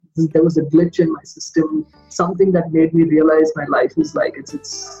there was a glitch in my system, something that made me realize my life is like,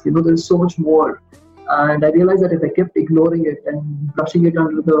 it's there's so much more. And I realized that if I kept ignoring it and brushing it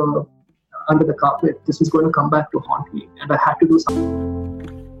under the carpet, this was going to come back to haunt me, and I had to do something.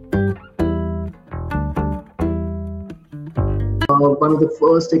 One of the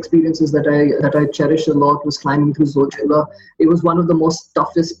first experiences that I cherished a lot was climbing through Zojila. It was one of the most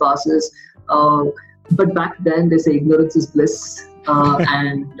toughest passes. But back then, they say ignorance is bliss.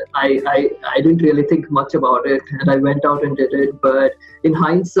 And I didn't really think much about it, and I went out and did it. But in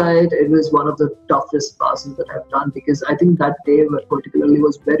hindsight, it was one of the toughest passes that I've done, because I think that day particularly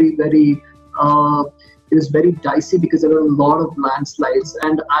was very, very, it was very dicey, because there were a lot of landslides,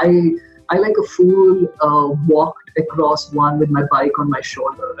 and I like a fool walked across one with my bike on my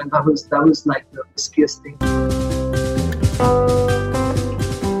shoulder, and that was like the riskiest thing.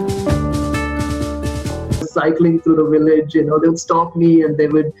 Cycling through the village, they'd stop me and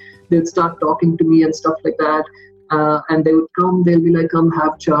they'd start talking to me and stuff like that. And they would come, they'll be like, come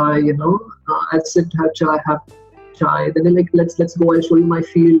have chai, I'd sit, have chai. Then they're like, let's go, I'll show you my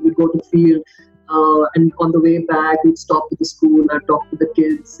field. We'd go to the field. And on the way back, we'd stop at the school, I'd talk to the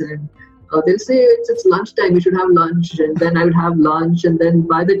kids, and they'll say, it's lunchtime, we should have lunch. And then I would have lunch, and then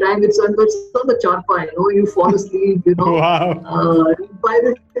by the time it's on the charpa, you fall asleep, Wow.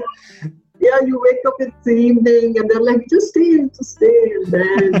 You wake up in the evening and they're like, just stay. And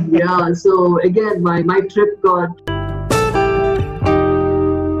then, so again, my trip got...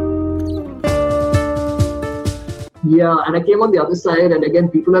 Yeah, and I came on the other side, and again,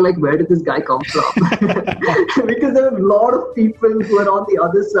 people are like, where did this guy come from? Because there were a lot of people who were on the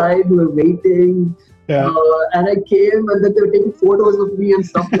other side who were waiting. Yeah. And I came, and then they were taking photos of me and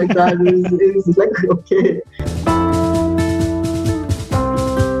stuff like that. It was like, okay.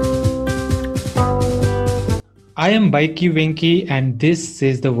 I am Baiki Venki, and this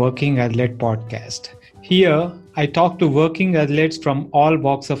is the Working Athlete Podcast. Here, I talk to working athletes from all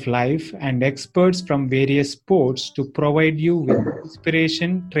walks of life and experts from various sports to provide you with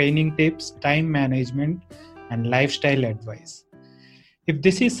inspiration, training tips, time management, and lifestyle advice. If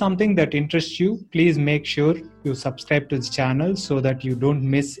this is something that interests you, please make sure you subscribe to the channel so that you don't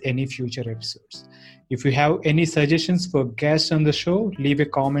miss any future episodes. If you have any suggestions for guests on the show, leave a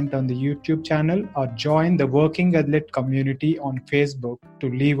comment on the YouTube channel or join the Working Athlete community on Facebook to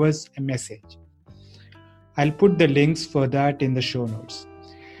leave us a message. I'll put the links for that in the show notes.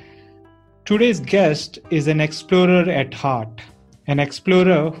 Today's guest is an explorer at heart, an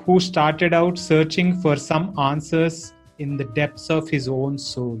explorer who started out searching for some answers in the depths of his own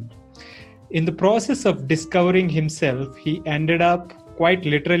soul. In the process of discovering himself, he ended up quite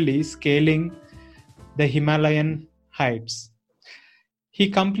literally scaling the Himalayan heights. He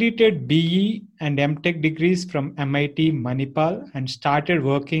completed BE and MTech degrees from MIT Manipal and started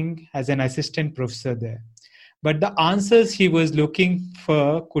working as an assistant professor there. But the answers he was looking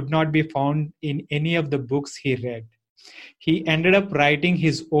for could not be found in any of the books he read. He ended up writing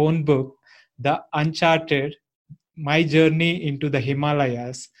his own book, The Uncharted: My Journey into the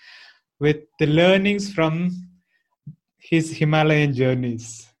Himalayas, with the learnings from his Himalayan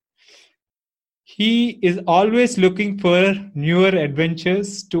journeys. He is always looking for newer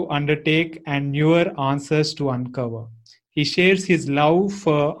adventures to undertake and newer answers to uncover. He shares his love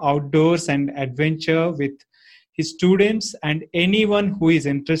for outdoors and adventure with his students and anyone who is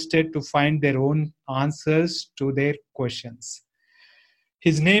interested to find their own answers to their questions.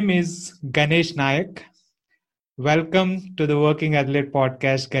 His name is Ganesh Nayak. Welcome to the Working Athlete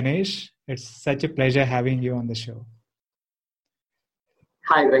Podcast, Ganesh. It's such a pleasure having you on the show.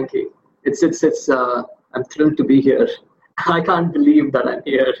 Hi, Venki. I'm thrilled to be here. I can't believe that I'm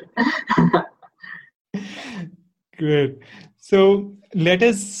here. Good. So let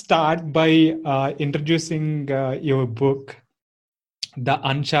us start by introducing your book, The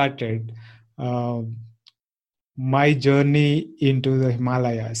Uncharted: My Journey into the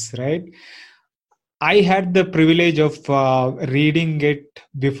Himalayas, right? I had the privilege of reading it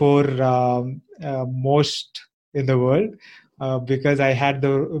before most in the world. Because I had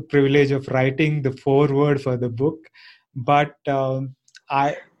the privilege of writing the foreword for the book, but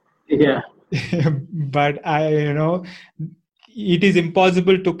it is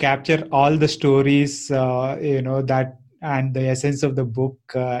impossible to capture all the stories, that and the essence of the book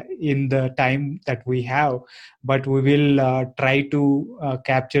in the time that we have. But we will try to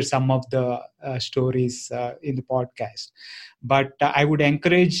capture some of the stories in the podcast. But I would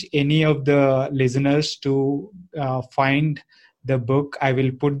encourage any of the listeners to find the book. I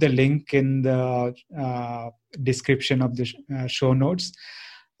will put the link in the description of the show notes.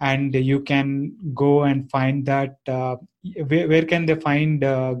 and you can go and find that. Where can they find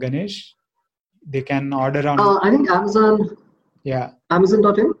Ganesh? They can order on. I think Amazon. Yeah.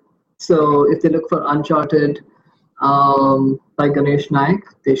 Amazon.in. So if they look for Uncharted by Ganesh Nayak,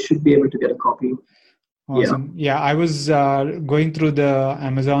 they should be able to get a copy. Awesome. Yeah, I was going through the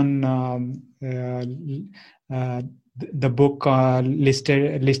Amazon the book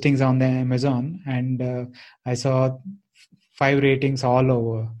listings on the Amazon, and I saw 5 ratings all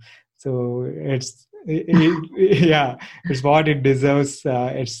over. So yeah, it's what it deserves.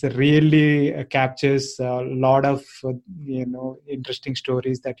 It's really captures a lot of interesting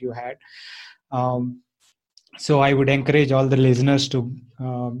stories that you had. So I would encourage all the listeners to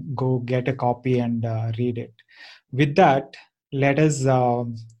go get a copy and read it. With that, let us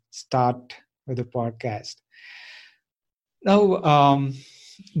start with the podcast. Now,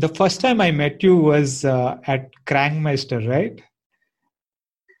 the first time I met you was at Crankmeister, right?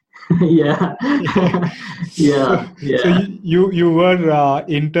 Yeah. Yeah. So you were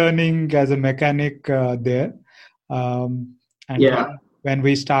interning as a mechanic there, and yeah. When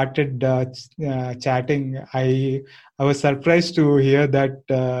we started chatting, I was surprised to hear that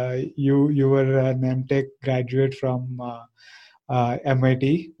you were an MTech graduate from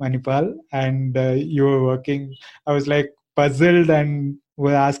MIT Manipal, and you were working. I was like puzzled and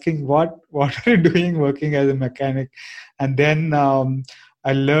was asking what are you doing working as a mechanic, and then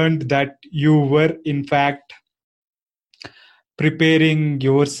I learned that you were in fact preparing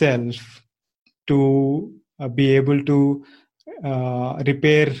yourself to be able to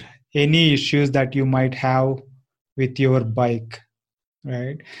repair any issues that you might have with your bike,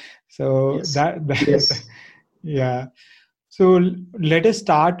 right? So yes. that yeah. So let us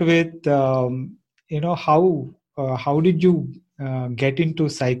start with how did you get into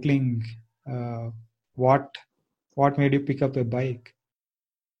cycling? What made you pick up a bike?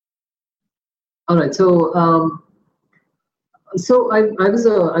 All right. So I was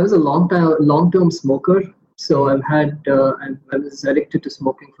a long term smoker. So I've had I was addicted to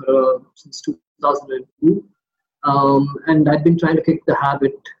smoking for since 2002, and I've been trying to kick the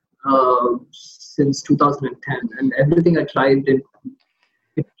habit since 2010. And everything I tried,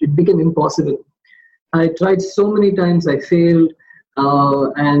 it became impossible. I tried so many times, I failed,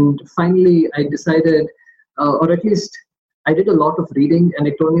 and finally I decided, or at least I did a lot of reading, and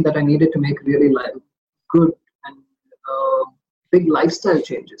it told me that I needed to make really good and big lifestyle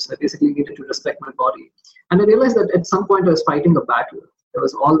changes. I basically needed to respect my body. And I realized that at some point I was fighting a battle. There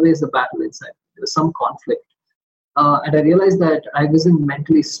was always a battle inside. There was some conflict. And I realized that I wasn't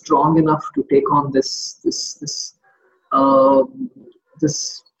mentally strong enough to take on this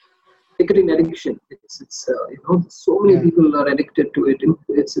nicotine addiction. It's so many people are addicted to it.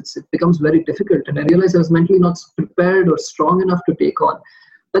 It becomes very difficult. And I realized I was mentally not prepared or strong enough to take on.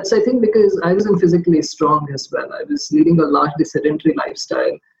 That's, I think, because I wasn't physically strong as well. I was leading a largely sedentary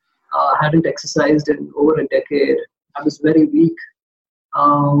lifestyle. Hadn't exercised in over a decade. I was very weak.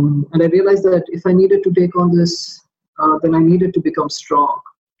 And I realized that if I needed to take on this, then I needed to become strong.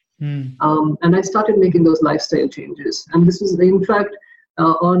 And I started making those lifestyle changes. And this was, in fact,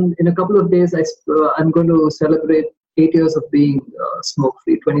 in a couple of days, I'm going to celebrate 8 years of being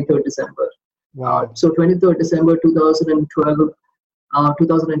smoke-free, 23rd December. Wow. So 23rd December 2012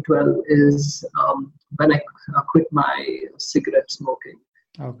 is when I quit my cigarette smoking.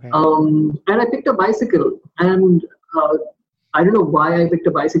 Okay. And I picked a bicycle, and I don't know why I picked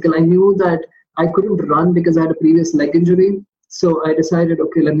a bicycle. I knew that I couldn't run because I had a previous leg injury. So I decided,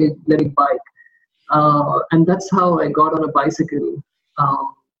 okay, let me bike. And that's how I got on a bicycle.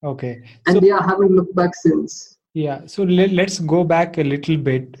 Okay. And I haven't looked back since. Yeah. So let's go back a little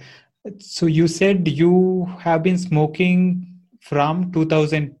bit. So you said you have been smoking from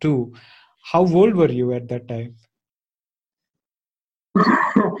 2002. How old were you at that time?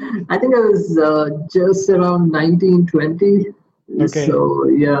 I think I was just around 19, 20. Okay. So,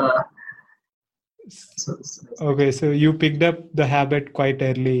 yeah. Okay, so you picked up the habit quite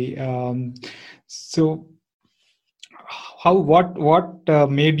early. So, what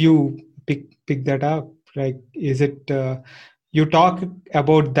made you pick that up? Like, is it you talk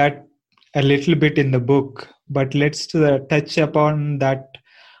about that a little bit in the book, but let's touch upon that.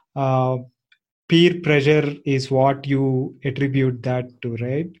 Peer pressure is what you attribute that to,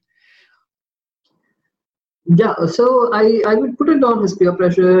 right? Yeah, so I would put it down as peer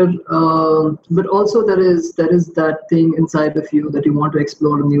pressure, but also there is that thing inside of you that you want to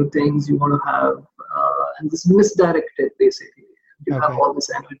explore new things, you want to have, and this misdirected basically. You have all this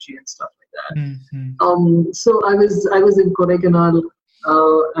energy and stuff like that. Mm-hmm. So I was in Kodaikanal,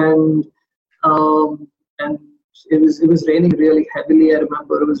 and it was raining really heavily. I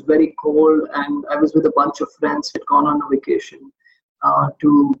remember it was very cold, and I was with a bunch of friends who had gone on a vacation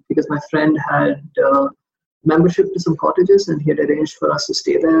because my friend had membership to some cottages, and he had arranged for us to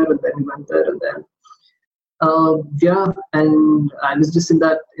stay there. And then we went there, and then and I was just in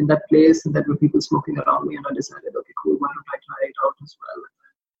that place, and there were people smoking around me, and I decided, okay, cool, why don't I try it out as well?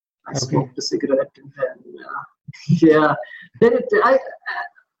 I smoked a cigarette, and then then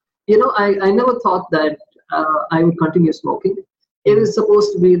I never thought that I would continue smoking. It was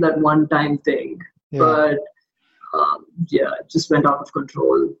supposed to be that one-time thing, but it just went out of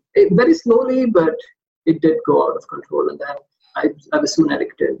control. Very slowly, but it did go out of control, and then I was soon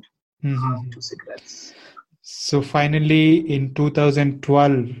addicted to cigarettes. So finally, in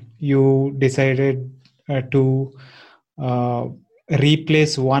 2012, you decided to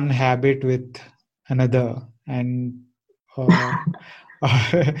replace one habit with another, and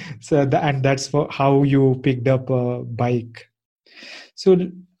and that's how you picked up a bike. So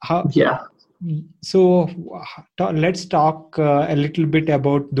let's talk a little bit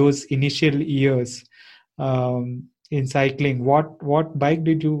about those initial years in cycling. What bike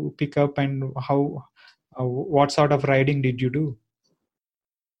did you pick up, and how? What sort of riding did you do?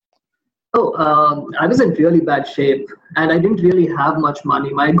 I was in really bad shape, and I didn't really have much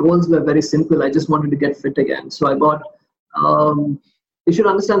money. My goals were very simple. I just wanted to get fit again. So I bought, you should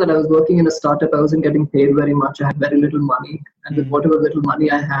understand that I was working in a startup. I wasn't getting paid very much. I had very little money. And with whatever little money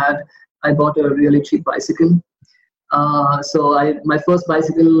I had, I bought a really cheap bicycle. So my first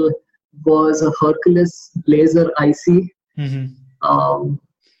bicycle was a Hercules Blazer IC.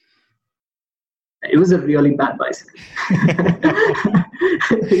 It was a really bad bicycle.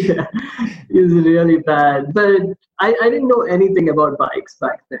 It was really bad. But I didn't know anything about bikes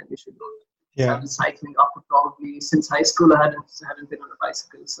back then. You should know. I was cycling up probably since high school. I hadn't been on a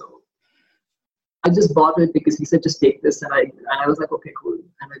bicycle, so I just bought it because he said, just take this, and I was like, okay, cool,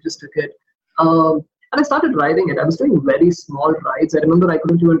 and I just took it. And I started riding it. I was doing very small rides. I remember I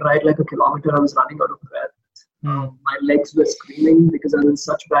couldn't even ride like a kilometer. I was running out of breath. My legs were screaming because I was in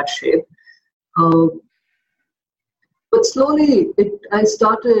such bad shape. But slowly, I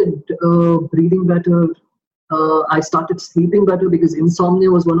started breathing better. I started sleeping better because insomnia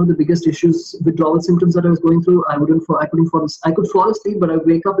was one of the biggest issues, withdrawal symptoms that I was going through. I could fall asleep, but I'd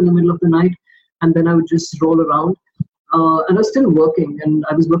wake up in the middle of the night, and then I would just roll around. And I was still working, and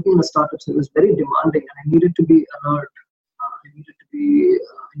I was working in a startup, so it was very demanding, and I needed to be alert. I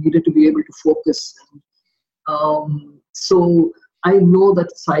needed to be able to focus. So I know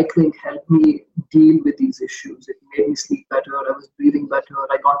that cycling helped me deal with these issues. It made me sleep better. I was breathing better.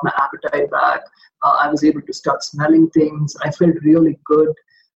 I got my appetite back. I was able to start smelling things. I felt really good.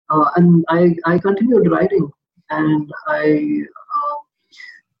 And I continued riding. And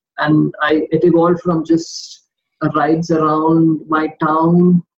it evolved from just rides around my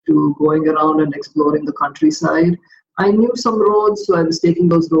town to going around and exploring the countryside. I knew some roads, so I was taking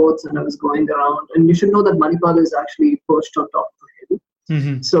those roads and I was going around. And you should know that Manipal is actually perched on top of a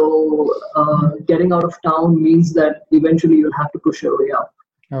hill. So getting out of town means that eventually you'll have to push your way up.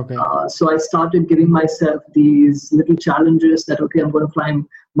 Okay. So I started giving myself these little challenges that, okay, I'm going to climb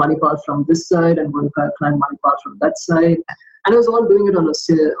Manipal from this side, I'm going to climb Manipal from that side. And I was all doing it on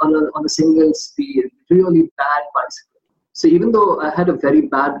a single speed, really bad bicycle. So even though I had a very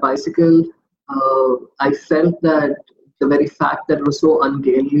bad bicycle, I felt that the very fact that it was so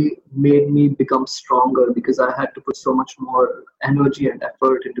ungainly made me become stronger because I had to put so much more energy and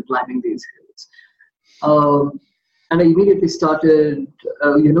effort into climbing these hills. And I immediately started,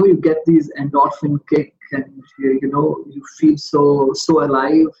 you get these endorphin kick and, you feel so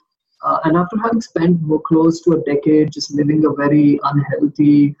alive. And after having spent more close to a decade just living a very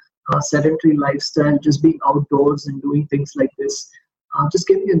unhealthy, sedentary lifestyle, just being outdoors and doing things like this, just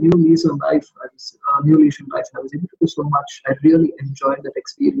gave me a new lease on life. I was able to do so much. I really enjoyed that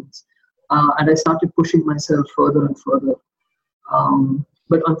experience. And I started pushing myself further and further.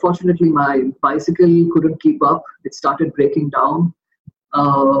 But unfortunately, my bicycle couldn't keep up. It started breaking down.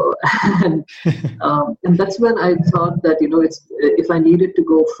 And that's when I thought that, if I needed to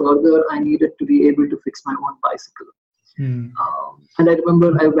go further, I needed to be able to fix my own bicycle. And I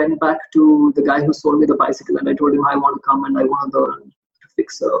remember I went back to the guy who sold me the bicycle and I told him I want to come and I want to learn to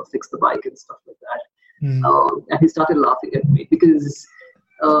fix the bike and stuff like that. And he started laughing at me because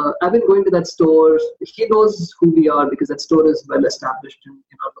I've been going to that store. He knows who we are because that store is well established in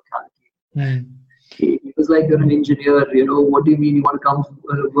our locality. He was like, you're an engineer, what do you mean you want to come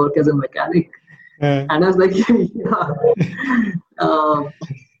work as a mechanic? And I was like, yeah.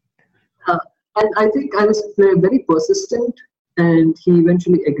 And I think I was very persistent And he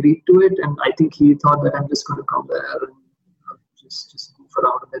eventually agreed to it. And I think he thought that I'm just going to come there and just goof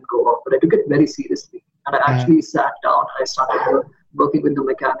around and then go off. But I took it very seriously. And I actually sat down. I started working with the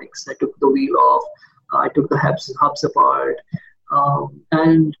mechanics. I took the wheel off. I took the hubs apart.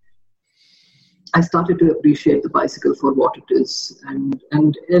 And I started to appreciate the bicycle for what it is and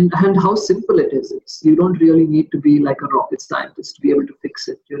how simple it is. You don't really need to be like a rocket scientist to be able to fix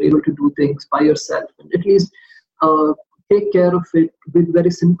it. You're able to do things by yourself and at least take care of it with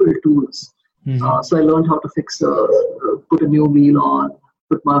very simple tools. So I learned how to put a new wheel on,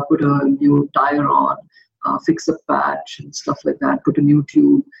 put a new tire on, fix a patch and stuff like that, put a new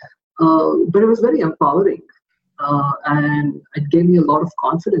tube. But it was very empowering. And it gave me a lot of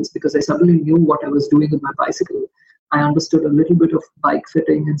confidence because I suddenly knew what I was doing with my bicycle. I understood a little bit of bike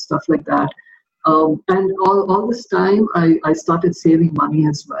fitting and stuff like that. And all this time, I started saving money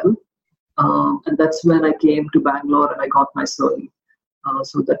as well. And that's when I came to Bangalore and I got my surly.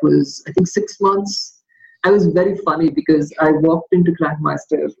 So that was, I think, 6 months. I was very funny because I walked into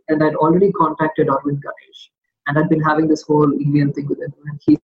Crankmeister and I'd already contacted Arvind Ganesh. And I'd been having this whole email thing with him. And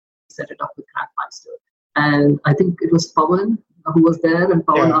he set it up with Crankmeister. And I think it was Pawan who was there, and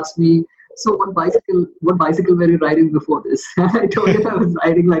Pawan asked me, "So what bicycle were you riding before this?" I told him I was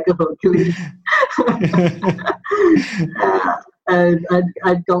riding like a Hercules, and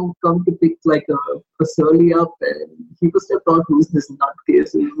I'd come to pick like a surly up, and he must have thought, "Who's this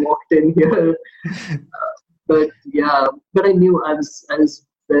nutcase who walked in here?" But I knew I was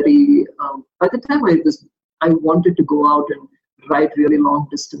very. By the time I wanted to go out and ride really long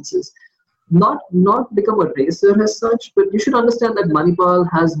distances. Not become a racer as such, but you should understand that Manipal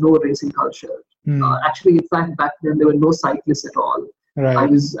has no racing culture. Actually, in fact, back then there were no cyclists at all. Right. I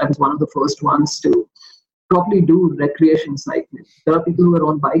was one of the first ones to probably do recreation cycling. There are people who are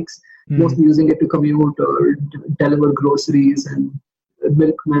on bikes, mostly using it to commute or deliver groceries and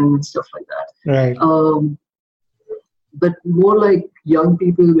milkmen and stuff like that. Right. But more like young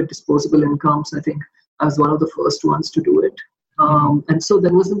people with disposable incomes. I think I was one of the first ones to do it. And so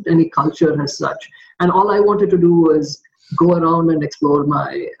there wasn't any culture as such. And all I wanted to do was go around and explore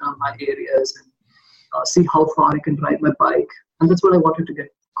my areas and see how far I can ride my bike. And that's what I wanted to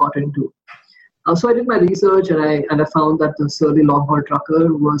get caught into. So I did my research and I found that the Surly Long Haul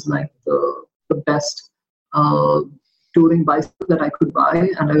Trucker was like the best touring bicycle that I could buy.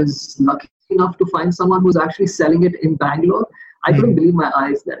 And I was lucky enough to find someone who's actually selling it in Bangalore. I couldn't believe my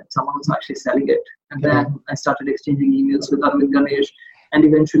eyes that someone was actually selling it. And then I started exchanging emails with Arvind Ganesh, and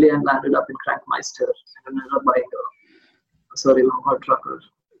eventually I landed up in Crankmeister and ended up buying a Surly Long Haul Trucker.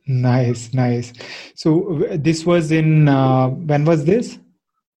 Nice. So this was in, when was this?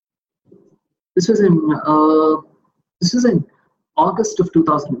 This was in August of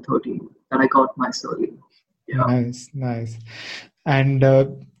 2013 that I got my Surly. Yeah. Nice. And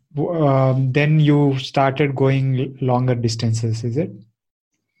then you started going longer distances, is it?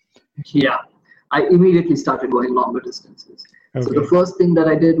 Yeah, I immediately started going longer distances. Okay. So the first thing that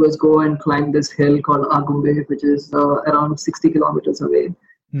I did was go and climb this hill called Agumbe, which is around 60 kilometers away.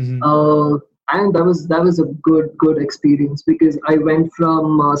 And that was a good experience because I went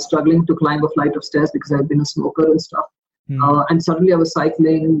from struggling to climb a flight of stairs because I'd been a smoker and stuff. And suddenly I was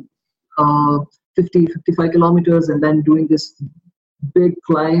cycling 50, 55 kilometers and then doing this big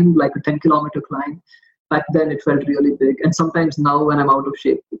climb, like a 10-kilometer climb. Back then it felt really big, and sometimes now when I'm out of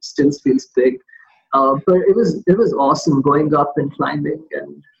shape it still feels big, but it was awesome going up and climbing,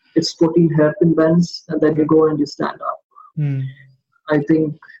 and it's 14 hairpin bends and then you go and you stand up. I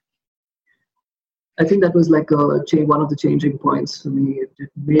think that was like one of the changing points for me. It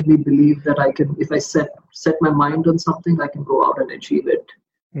made me believe that I can, if I set my mind on something, I can go out and achieve it.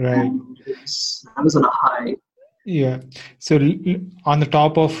 Right. And I was on a high. Yeah. So on the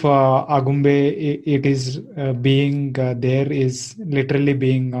top of Agumbe, it is being there is literally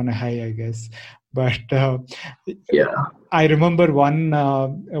being on a high, I guess. But I remember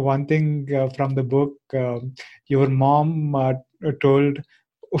one thing from the book. Your mom told,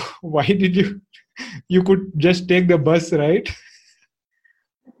 "Why did you could just take the bus, right?"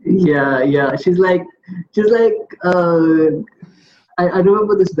 Yeah. She's like. I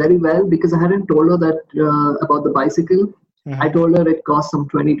remember this very well because I hadn't told her that about the bicycle. I told her it cost some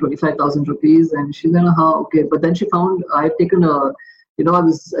 25,000 rupees, and she said, okay. But then she found I had taken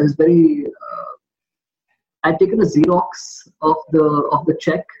I'd taken a Xerox of the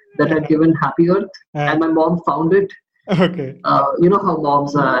check that I'd given Happy Earth, and my mom found it. Okay. You know how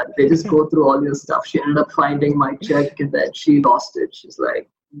moms are; they just go through all your stuff. She ended up finding my check, and then she lost it. She's like,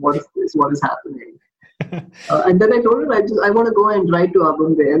 "What is this? What is happening?" And then I told her I want to go and ride to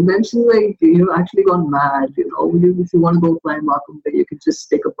Abunde. And then she's like, "You've actually gone mad. If you want to go climb Abunde, you can just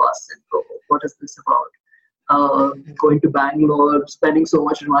take a bus and go. What is this about? Going to Bangalore, spending so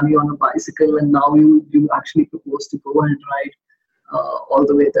much money on a bicycle, and now you actually propose to go and ride all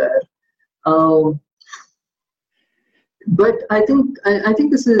the way there." But I think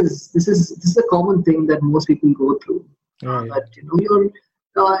this is a common thing that most people go through. Right.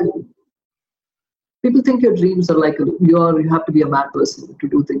 People think your dreams are like you have to be a mad person to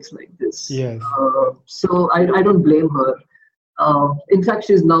do things like this. Yes. So I don't blame her. In fact,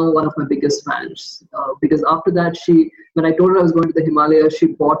 she's now one of my biggest fans because after that, when I told her I was going to the Himalayas, she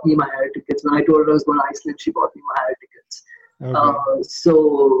bought me my air tickets. When I told her I was going to Iceland, she bought me my air tickets. Okay.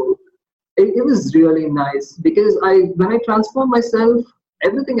 So it was really nice because when I transformed myself,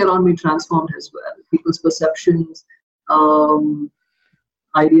 everything around me transformed as well. People's perceptions,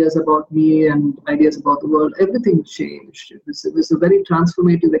 ideas about me and ideas about the world, everything changed. It was a very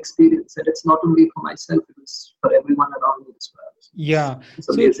transformative experience, and it's not only for myself, it was for everyone around me as well. Yeah. It's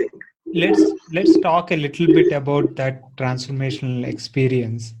amazing. So let's talk a little bit about that transformational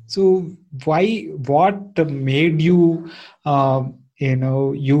experience. So what made you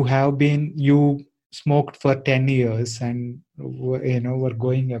you smoked for 10 years and were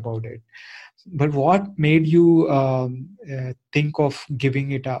going about it, but what made you think of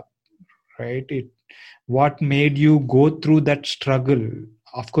giving it up, right? What made you go through that struggle?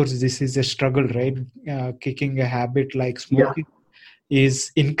 Of course, this is a struggle, right? Kicking a habit like smoking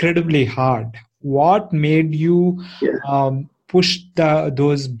is incredibly hard. What made you push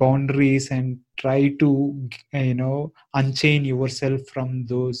those boundaries and try to unchain yourself from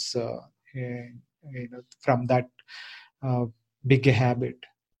those from that big habit?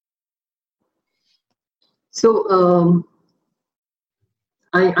 So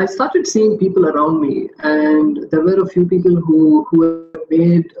I started seeing people around me, and there were a few people who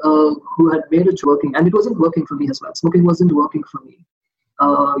had made it working, and it wasn't working for me as well. Smoking wasn't working for me.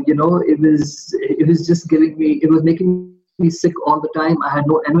 It was just it was making me sick all the time. I had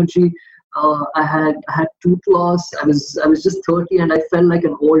no energy. I had tooth loss. I was just 30, and I felt like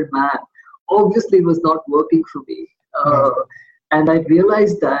an old man. Obviously, it was not working for me. And I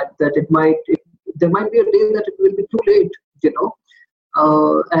realized that there might be a day that it will be too late.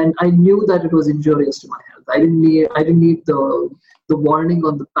 And I knew that it was injurious to my health. I didn't need the warning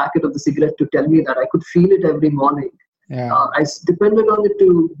on the packet of the cigarette to tell me that. I could feel it every morning. I depended on it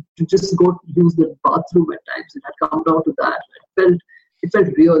to just go use the bathroom at times. It had come down to that. It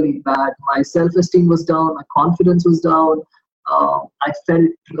felt really bad. My self-esteem was down. My confidence was down. I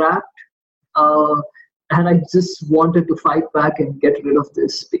felt trapped. And I just wanted to fight back and get rid of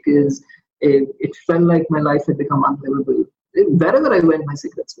this because it felt like my life had become unlivable. Wherever I went, my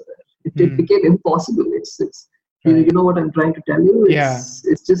cigarettes were there. It became impossible. It's right. You know what I'm trying to tell you?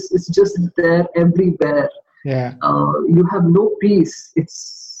 It's just there everywhere. Yeah. You have no peace.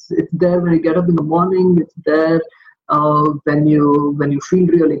 It's there when you get up in the morning. It's there when you feel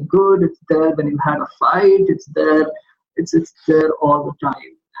really good. It's there when you had a fight. It's there. It's there all the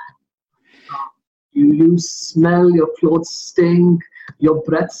time. You smell. Your clothes stink. Your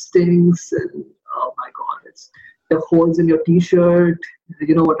breath stinks. And oh my God, it's the holes in your T-shirt.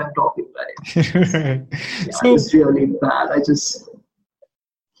 You know what I'm talking about. Right? So it's really bad.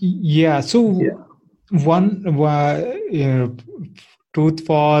 One tooth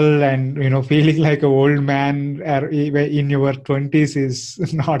fall and feeling like an old man in your 20s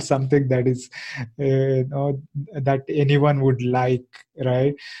is not something that is that anyone would like,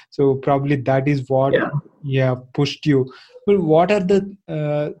 right? So probably that is what pushed you. But what are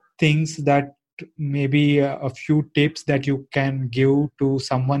the things that maybe a few tips that you can give to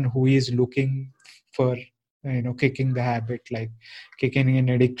someone who is looking for kicking the habit, like kicking an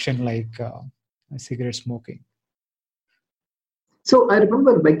addiction like cigarette smoking? So I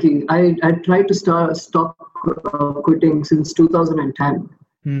remember, Becky, I tried to stop quitting since 2010,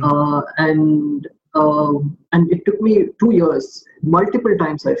 and it took me 2 years. Multiple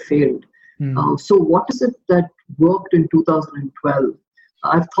times I failed. So what is it that worked in 2012?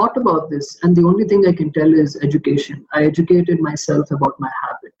 I've thought about this, and the only thing I can tell is education. I educated myself about my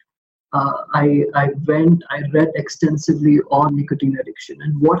habit. I read extensively on nicotine addiction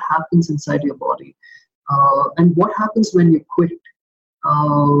and what happens inside your body, and what happens when you quit,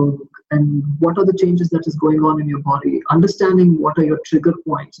 and what are the changes that is going on in your body. Understanding what are your trigger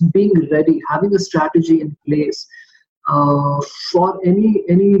points, being ready, having a strategy in place for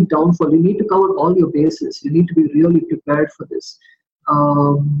any downfall. You need to cover all your bases. You need to be really prepared for this.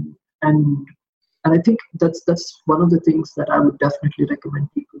 And And I think that's one of the things that I would definitely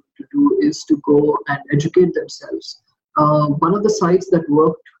recommend people to do, is to go and educate themselves. One of the sites that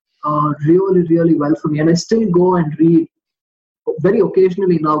worked really, really well for me, and I still go and read very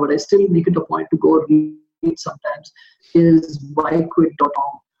occasionally now, but I still make it a point to go read sometimes, is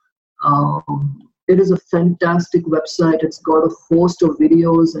whyquit.com. It is a fantastic website. It's got a host of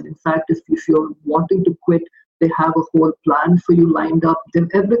videos, and in fact, if you're wanting to quit, they have a whole plan for you lined up. They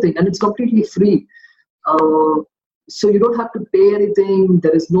have everything, and it's completely free. So you don't have to pay anything.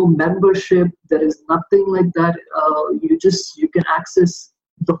 There is no membership. There is nothing like that. You can access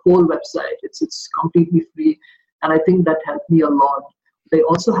the whole website. It's completely free, and I think that helped me a lot. They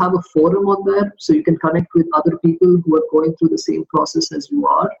also have a forum on there, so you can connect with other people who are going through the same process as you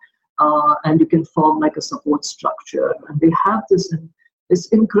are, and you can form like a support structure. And they have this, and it's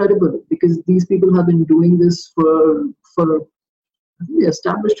incredible because these people have been doing this for I think they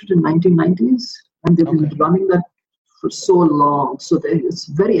established it in 1990s, and they've been running that for so long. So it's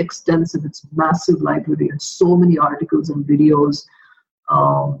very extensive. It's massive library and so many articles and videos.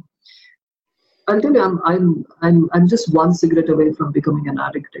 I'll tell you, I'm just one cigarette away from becoming an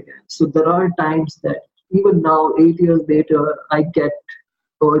addict again. So there are times that even now, 8 years later, I get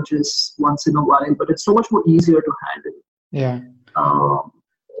urges once in a while, but it's so much more easier to handle. Yeah.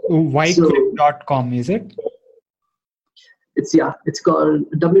 Whyquit.com, is it? It's called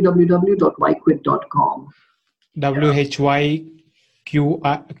www.whyquit.com.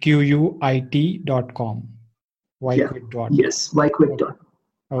 whyquit.com. Whyquit.com. Yes, whyquit.com.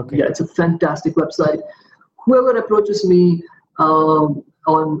 Okay. Yeah, it's a fantastic website. Whoever approaches me on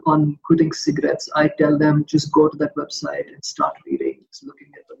quitting cigarettes, I tell them just go to that website and start reading,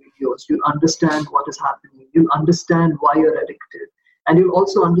 looking at the videos. You'll understand what is happening. You'll understand why you're addicted, and you'll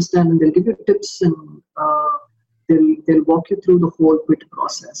also understand. And they'll give you tips, and they'll walk you through the whole quit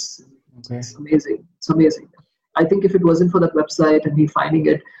process. Okay. It's amazing. It's amazing. I think if it wasn't for that website and me finding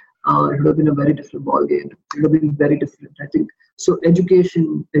it, it would have been a very different ballgame. It would have been very different, I think. So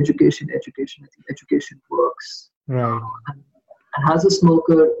education. I think education works. Right. And as a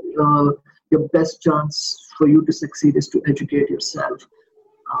smoker, your best chance for you to succeed is to educate yourself.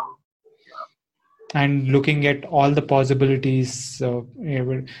 And looking at all the possibilities, the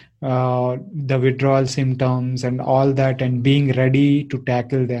withdrawal symptoms and all that, and being ready to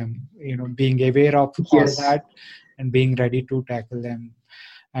tackle them, being aware of all that and being ready to tackle them.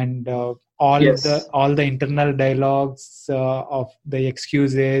 And all the internal dialogues of the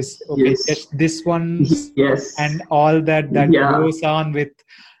excuses, just this one, and all that goes on with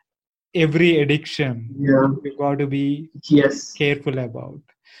every addiction. You've got to be careful about,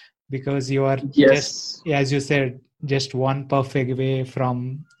 because you are just, as you said, just one puff away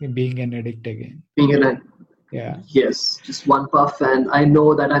from being an addict again. Yes, just one puff, and I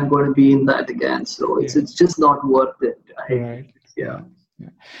know that I'm going to be in that again. So it's just not worth it. Right. Yeah.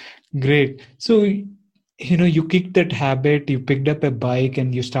 Great. So, you kicked that habit, you picked up a bike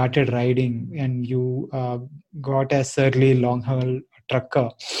and you started riding, and you got a surly long haul trucker,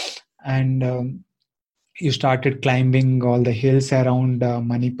 and you started climbing all the hills around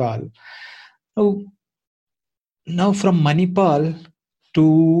Manipal. Now from Manipal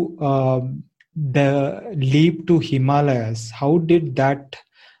to the leap to Himalayas, how did that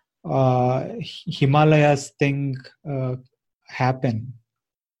Himalayas thing happen?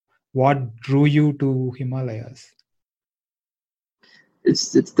 What drew you to Himalayas?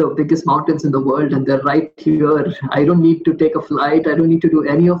 It's the biggest mountains in the world, and they're right here. I don't need to take a flight. I don't need to do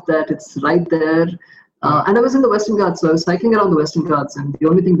any of that. It's right there. And I was in the Western Ghats, so I was cycling around the Western Ghats, and the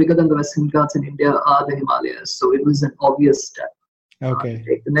only thing bigger than the Western Ghats in India are the Himalayas. So it was an obvious step. Okay.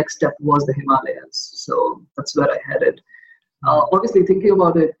 The next step was the Himalayas. So that's where I headed. Obviously, thinking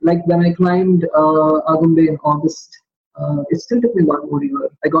about it, like when I climbed Agumbe in August, it still took me one more year.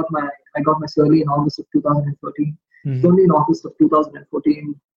 I got my surly in August of 2013. Mm-hmm. It's only in August of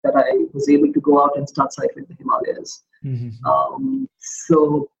 2014 that I was able to go out and start cycling the Himalayas. Mm-hmm.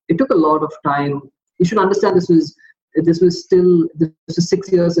 So it took a lot of time. You should understand this was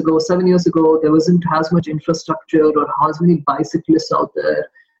 6 years ago, 7 years ago. There wasn't as much infrastructure or as many bicyclists out there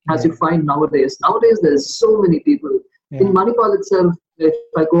as you find nowadays. Nowadays, there's so many people. In Manipal itself, if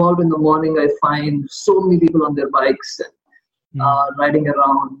I go out in the morning, I find so many people on their bikes and riding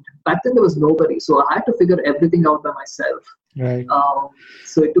around. Back then, there was nobody, so I had to figure everything out by myself. Right.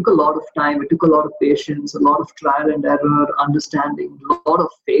 So it took a lot of time. It took a lot of patience, a lot of trial and error, understanding, a lot of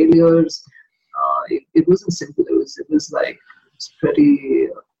failures. It wasn't simple. It was pretty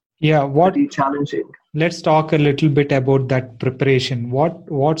challenging. Let's talk a little bit about that preparation.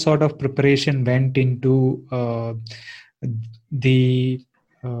 What sort of preparation went into the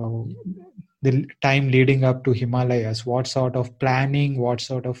the time leading up to Himalayas? What sort of planning, what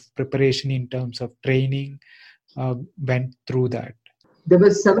sort of preparation in terms of training went through that? There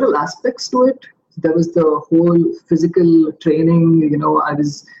were several aspects to it. There was the whole physical training.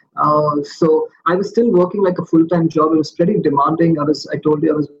 So I was still working like a full-time job. It was pretty demanding. I told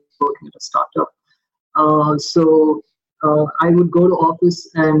you I was working at a startup. I would go to office,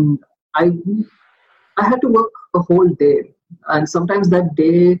 and I I had to work a whole day, and sometimes that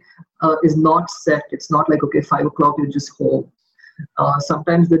day is not set. It's not like, okay, 5 o'clock you're just home.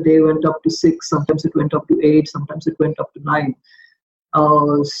 Sometimes the day went up to 6, sometimes it went up to 8, sometimes it went up to 9.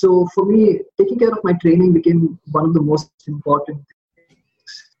 So for me, taking care of my training became one of the most important things.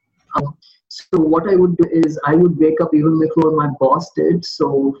 So what I would do is I would wake up even before my boss did.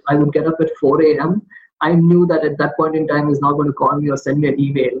 So I would get up at 4 a.m. I knew that at that point in time he's not going to call me or send me an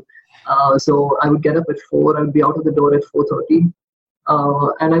email. So I would get up at 4. I would be out of the door at 4:30,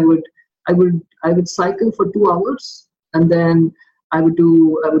 and I would cycle for 2 hours, and then I would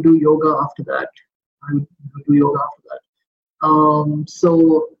do yoga after that. I would do yoga after that.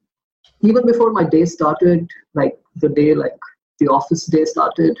 So even before my day started, like the office day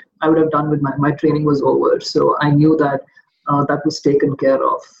started, I would have done with my training was over. So I knew that that was taken care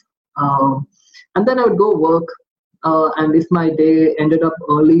of. And then I would go work. And if my day ended up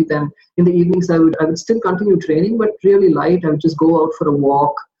early, then in the evenings I would still continue training, but really light. I would just go out for a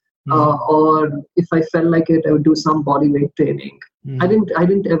walk, or if I felt like it, I would do some body weight training. I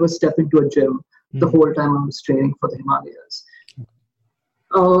didn't ever step into a gym the whole time I was training for the Himalayas.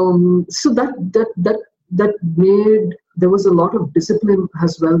 So that made, there was a lot of discipline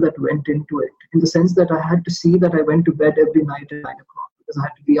as well that went into it, in the sense that I had to see that I went to bed every night at 9 o'clock because I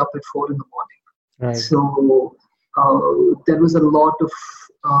had to be up at 4 in the morning. Right. So there was a lot of,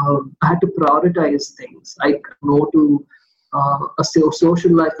 I had to prioritize things. I could no to a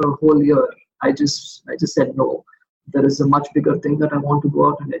social life for a whole year. I just said no. There is a much bigger thing that I want to go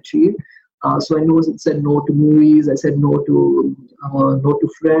out and achieve. So I said no to movies. I said no to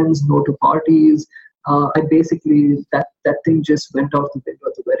friends, no to parties. I basically, that thing just went out the window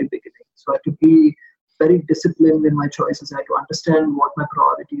at the very beginning. So I had to be very disciplined in my choices. I had to understand what my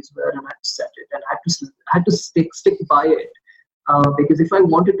priorities were, and I had to set it, and I had to stick by it. Because if I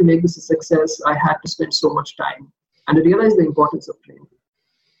wanted to make this a success, I had to spend so much time, and I realized the importance of training.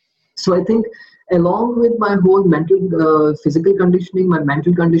 So I think, along with my whole physical conditioning, my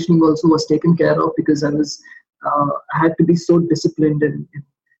mental conditioning also was taken care of, because I had to be so disciplined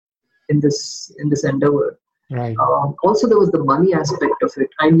in this endeavor. Right. Also, there was the money aspect of it.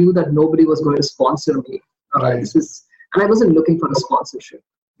 I knew that nobody was going to sponsor me. Right. And I wasn't looking for a sponsorship.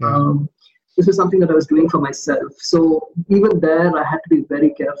 Yeah. This was something that I was doing for myself. So even there, I had to be very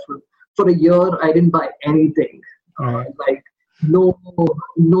careful. For a year, I didn't buy anything. Right. Like no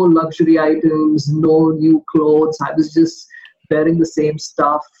luxury items, no new clothes. I was just wearing the same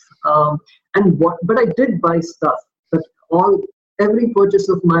stuff. But I did buy stuff. But every purchase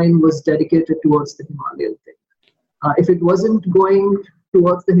of mine was dedicated towards the Himalayan thing. If it wasn't going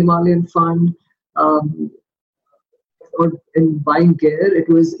towards the Himalayan fund or in buying gear, it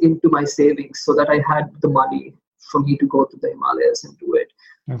was into my savings, so that I had the money for me to go to the Himalayas and do it.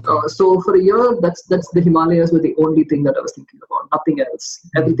 Okay. So for a year, that's the Himalayas were the only thing that I was thinking about. Nothing else.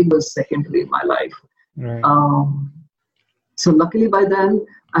 Everything was secondary in my life. Right. So luckily by then,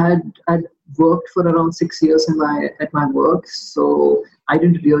 I had worked for around 6 years at my work, so I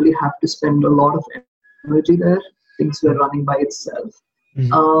didn't really have to spend a lot of energy there. Things were running by itself.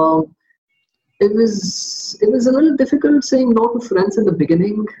 Mm-hmm. It was a little difficult saying no to friends in the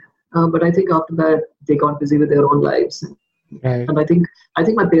beginning, but I think after that they got busy with their own lives. Right. And I think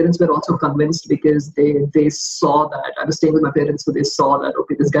my parents were also convinced, because they saw that I was staying with my parents, so they saw that,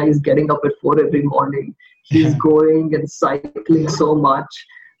 okay, this guy is getting up at 4 every morning. He's going and cycling so much.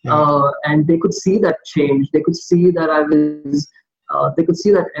 And they could see that change. They could see that they could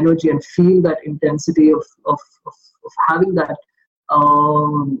see that energy and feel that intensity of having that,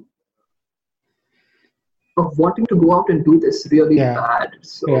 of wanting to go out and do this really bad.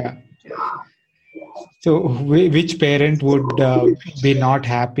 So which parent would be not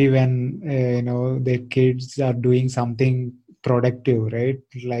happy when their kids are doing something productive, right?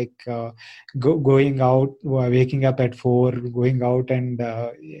 Like going out, waking up at 4, going out and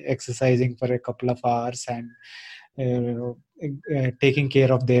exercising for a couple of hours, and taking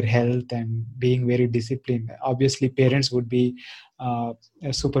care of their health and being very disciplined. Obviously, parents would be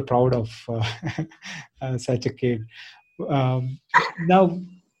super proud of such a kid. Now,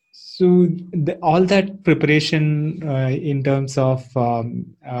 so all that preparation in terms of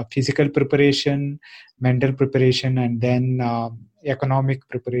physical preparation, mental preparation, and then economic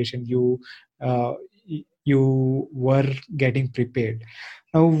preparation. You were getting prepared.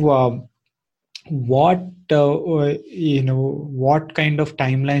 Now, what what kind of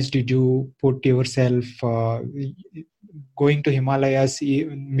timelines did you put yourself? Going to Himalayas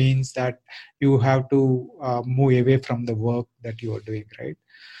means that you have to move away from the work that you are doing, right?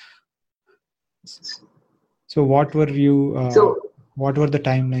 So what were what were the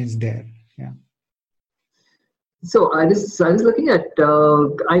timelines there? Yeah. So I was looking at.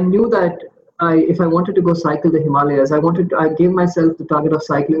 I knew that if I wanted to go cycle the Himalayas, I gave myself the target of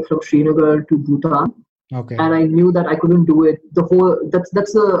cycling from Srinagar to Bhutan. Okay. And I knew that I couldn't do it.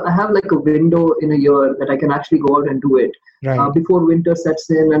 I have like a window in a year that I can actually go out and do it. Right. Before winter sets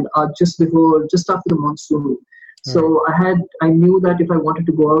in, and just after the monsoon. So Right. I knew that if I wanted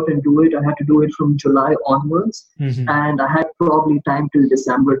to go out and do it, I had to do it from July onwards, and I had probably time till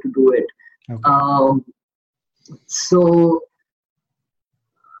December to do it. Okay. So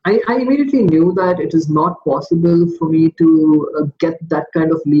I immediately knew that it is not possible for me to get that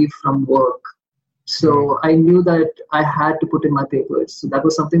kind of leave from work. So I knew that I had to put in my papers. So that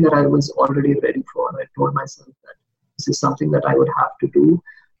was something that I was already ready for. I told myself that this is something that I would have to do.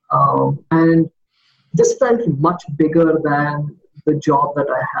 And this felt much bigger than the job that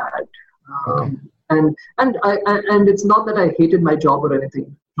I had. Okay. And it's not that I hated my job or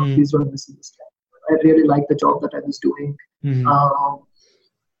anything. Please don't misunderstand. I really liked the job that I was doing.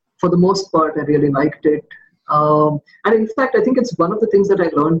 For the most part, I really liked it. And in fact, I think it's one of the things that I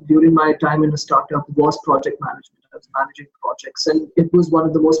learned during my time in a startup was project management. I was managing projects, and it was one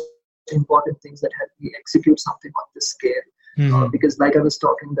of the most important things that helped me execute something on this scale. Because like I was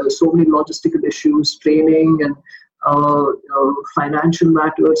talking, there were so many logistical issues, training, and financial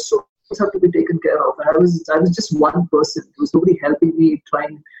matters. So things have to be taken care of. And I was just one person. There was nobody helping me,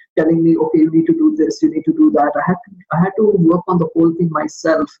 telling me, okay, you need to do this, you need to do that. I had to work on the whole thing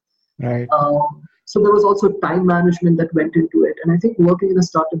myself. Right. So there was also time management that went into it. And I think working in a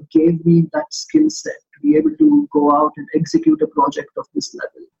startup gave me that skill set to be able to go out and execute a project of this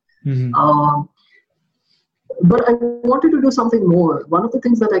level. But I wanted to do something more. One of the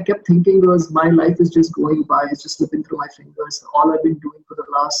things that I kept thinking was my life is just going by, it's just slipping through my fingers. All I've been doing for the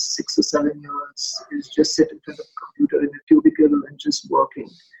last 6 or 7 years is just sit in front of a computer in a cubicle and just working.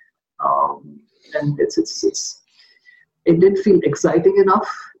 And it didn't feel exciting enough.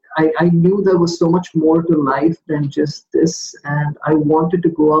 I knew there was so much more to life than just this, and I wanted to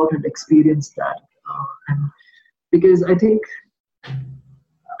go out and experience that. And because I think,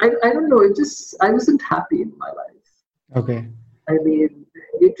 I don't know, I wasn't happy in my life. Okay. I mean,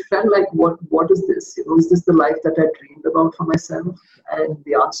 it felt like, what is this? Is this the life that I dreamed about for myself? And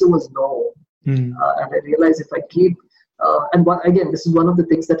the answer was no. And I realized if I keep, again, this is one of the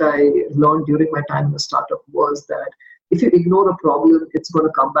things that I learned during my time in the startup was that if you ignore a problem, it's going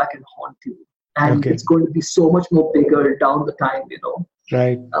to come back and haunt you. And it's going to be so much more bigger down the time,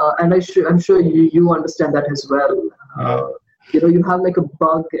 Right. And I'm sure you understand that as well. You have like a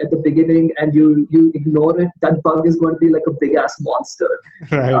bug at the beginning and you ignore it. That bug is going to be like a big ass monster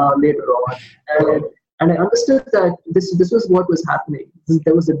later on. And I understood that this was what was happening.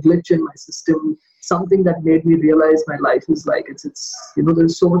 There was a glitch in my system, something that made me realize my life is like, it's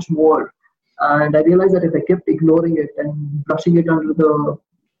there's so much more. And I realized that if I kept ignoring it and brushing it under the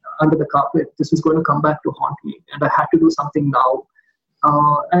carpet, this was going to come back to haunt me. And I had to do something now.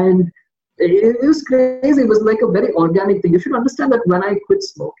 And it was crazy. It was like a very organic thing. You should understand that when I quit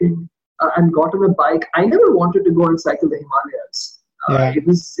smoking and got on a bike, I never wanted to go and cycle the Himalayas. It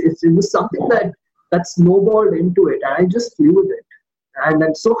was something that snowballed into it, and I just flew with it. And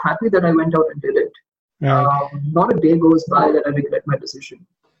I'm so happy that I went out and did it. Not a day goes by that I regret my decision.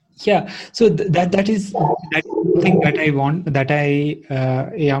 Yeah, so that is that thing that I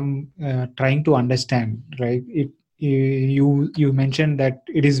am trying to understand, right? You mentioned that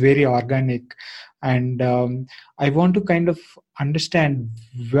it is very organic, and I want to kind of understand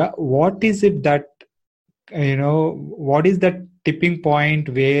what is it that what is that tipping point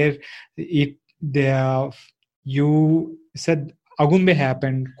where you said Agumbe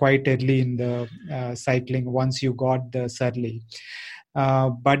happened quite early in the cycling once you got the Surly.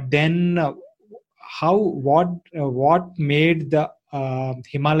 But then what made the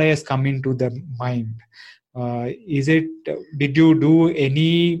Himalayas come into the mind? Did you do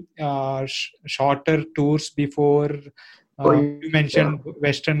any shorter tours before? You mentioned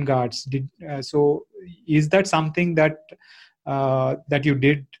Western Ghats. So is that something that you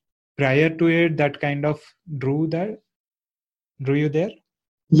did prior to it that kind of drew you there?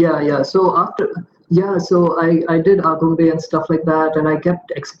 Yeah. So I did Agumbe and stuff like that, and I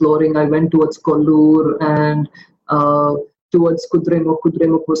kept exploring. I went towards Kollur, and towards Kudremukh.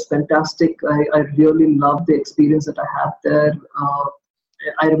 Kudremukh was fantastic. I really loved the experience that I had there.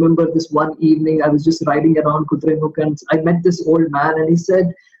 I remember this one evening I was just riding around Kudremukh and I met this old man and he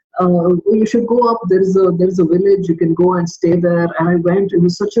said, you should go up. There's a village. You can go and stay there. And I went. It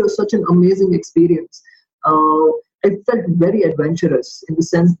was such an amazing experience. It felt very adventurous in the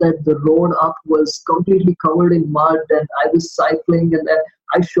sense that the road up was completely covered in mud, and I was cycling, and then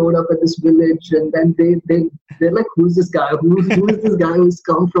I showed up at this village, and then they're like, "Who's this guy? Who is this guy who's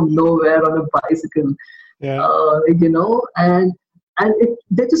come from nowhere on a bicycle?" Yeah. And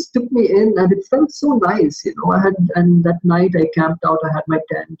they just took me in, and it felt so nice, and that night I camped out. I had my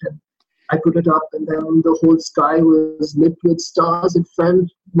tent, and I put it up, and then the whole sky was lit with stars. It felt,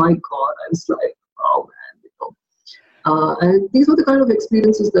 my God, I was like, oh man. And these were the kind of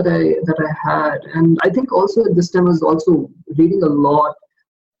experiences that I had, and I think also at this time I was also reading a lot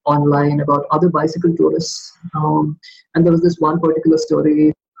online about other bicycle tourists, and there was this one particular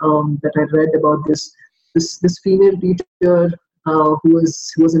story that I read about this female teacher who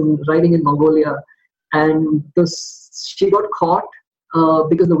was riding in Mongolia, and she got caught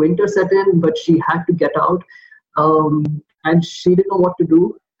because the winter set in, but she had to get out, and she didn't know what to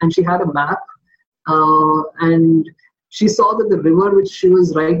do, and she had a map, and she saw that the river which she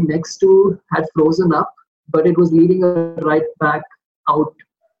was right next to had frozen up, but it was leading her right back out.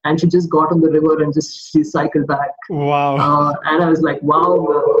 And she just got on the river and she cycled back. Wow. And I was like, wow.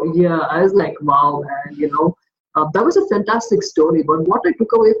 Yeah, I was like, wow, man, that was a fantastic story. But what I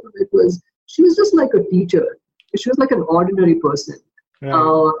took away from it was she was just like a teacher. She was like an ordinary person.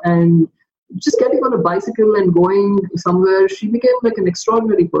 Right. And just getting on a bicycle and going somewhere, she became like an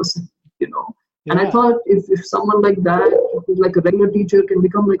extraordinary person, And I thought if someone like that, who's like a regular teacher, can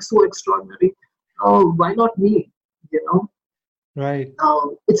become like so extraordinary, why not me? Right.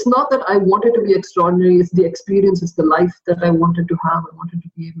 It's not that I wanted to be extraordinary. It's the experience, it's the life that I wanted to have. I wanted to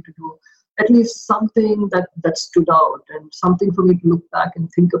be able to do at least something that stood out and something for me to look back and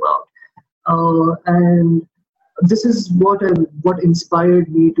think about. And this is what inspired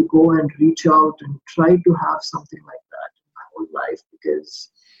me to go and reach out and try to have something like that in my whole life, because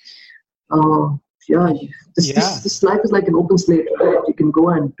this life is like an open slate, right? You can go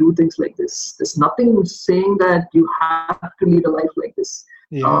and do things like this. There's nothing saying that you have to lead a life like this.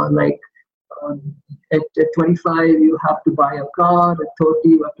 Yeah. At 25, you have to buy a car. At 30,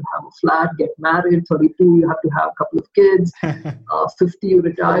 you have to have a flat, get married. 32, you have to have a couple of kids. 50, you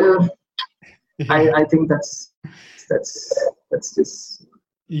retire. Yeah. I think that's just...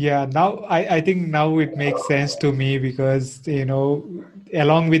 Yeah, now I think now it makes sense to me, because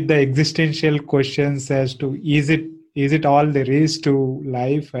along with the existential questions as to is it all there is to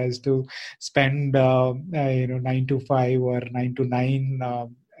life, as to spend 9 to 5 or 9 to 9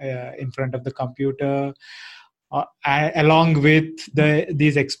 in front of the computer, along with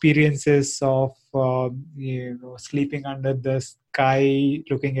these experiences of sleeping under the sky,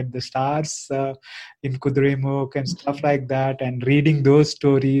 looking at the stars in Kudremukh and stuff like that, and reading those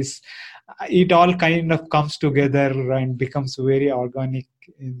stories, it all kind of comes together and becomes very organic,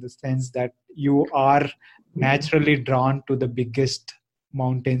 in the sense that you are naturally drawn to the biggest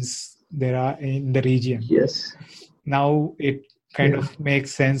mountains there are in the region. Yes. Now it kind of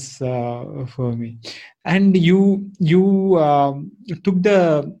makes sense for me. And you took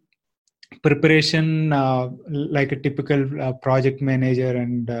the preparation like a typical project manager,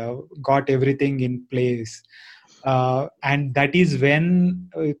 and got everything in place. And that is when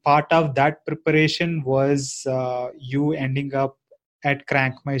part of that preparation was you ending up at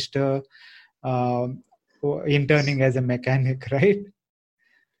Crankmeister, interning as a mechanic, right?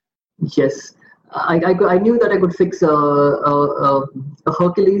 Yes. I knew that I could fix a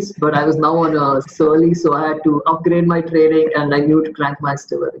Hercules, but I was now on a Surly, so I had to upgrade my training, and I knew to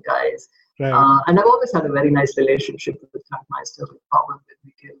Crankmeister were the guys. Right. And I've always had a very nice relationship with Crankmeister, with Pawan, with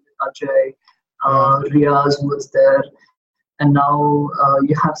Nikhil, with Ajay, Riaz was there, and now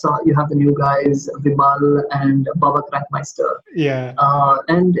you have the new guys, Vimal and Baba Crankmeister. Yeah.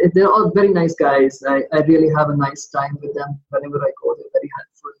 And they're all very nice guys. I really have a nice time with them whenever I go. They're very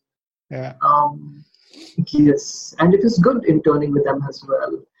helpful. Yeah. Yes, and it is good interning with them as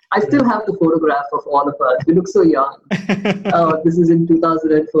well. I still have the photograph of all of us. We look so young. This is in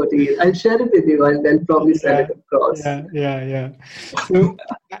 2014. I'll share it with you, and I'll probably send it across. Yeah. So,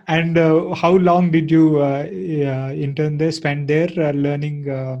 and how long did you spend there,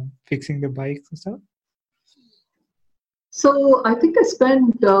 learning fixing the bikes and stuff? So I think I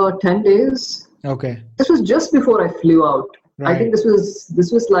spent 10 days. Okay. This was just before I flew out. Right. I think this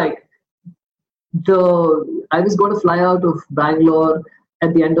was like I was going to fly out of Bangalore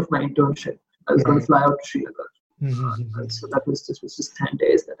at the end of my internship. I was going to fly out to Srinagar. Mhm. So this was just 10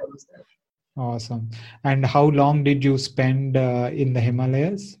 days that I was there. Awesome. And how long did you spend in the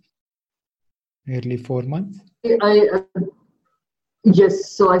Himalayas? Nearly 4 months?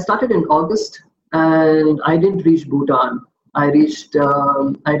 Yes, so I started in August, and I didn't reach Bhutan. I reached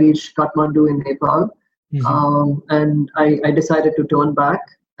Kathmandu in Nepal, Mhm. and I decided to turn back,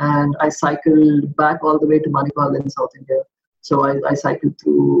 and I cycled back all the way to Manipal in South India. So I cycled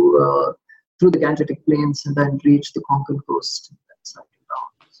through the Gangetic Plains and then reached the Konkan coast and then cycled down.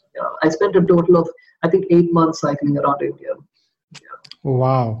 So, yeah, I spent a total of I think 8 months cycling around India. Yeah.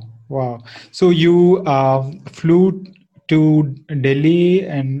 Wow. Wow. So you flew to Delhi,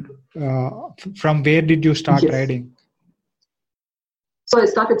 and from where did you start Yes. riding? So I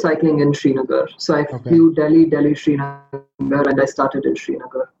started cycling in Srinagar. So I Okay. flew Delhi, Srinagar, and I started in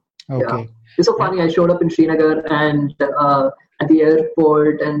Srinagar. Yeah. Okay. It's so funny. I showed up in Srinagar and at the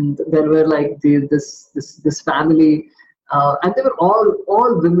airport, and there were like this family, and they were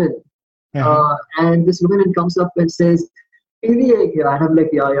all women. Uh-huh. And this woman comes up and says, "TVA here," and I'm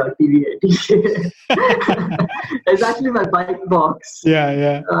like, "Yeah, TVA, TVA." It's actually my bike box. Yeah,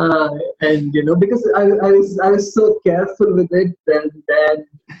 yeah. And because I was so careful with it, then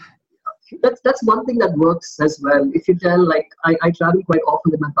that's one thing that works as well. If you tell, like, I travel quite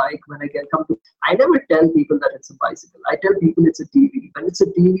often with my bike. When I get come to, I never tell people that it's a bicycle. I tell people it's a TV. When it's a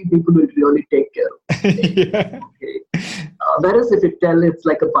TV, people will really take care of it. Yeah. Okay. Whereas if you tell it's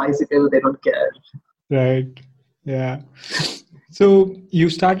like a bicycle, they don't care. Right. Yeah. So you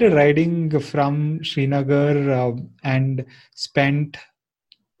started riding from Srinagar and spent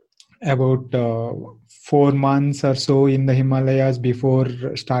about 4 months or so in the Himalayas before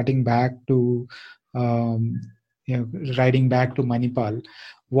starting back to um, riding back to Manipal.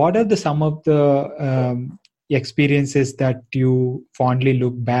 What are the some of the experiences that you fondly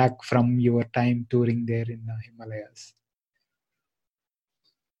look back from your time touring there in the Himalayas?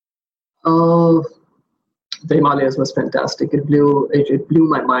 Uh, the Himalayas was fantastic. It blew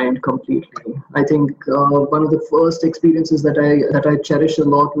my mind completely. I think one of the first experiences that I cherish a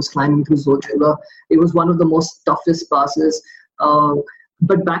lot was climbing through Zojila. It was one of the most toughest passes. Uh,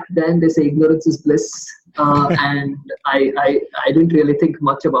 but back then they say ignorance is bliss, and I didn't really think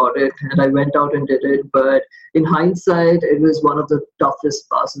much about it, and I went out and did it. But in hindsight, it was one of the toughest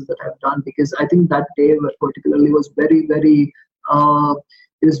passes that I've done, because I think that day particularly was very uh,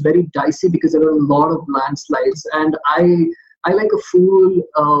 it was very dicey because there were a lot of landslides, and I like a fool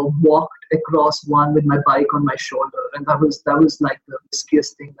walked across one with my bike on my shoulder, and that was like the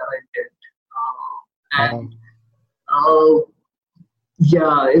riskiest thing that I did. Wow. And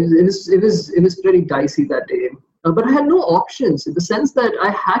yeah, it was pretty dicey that day. But I had no options, in the sense that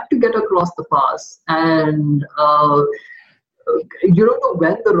I had to get across the pass, and you don't know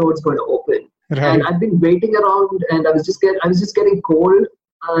when the road's going to open. And Right. I've been waiting around, and I was just getting cold,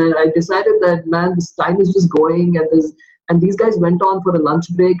 and I decided that, man, this time is just going, and these guys went on for a lunch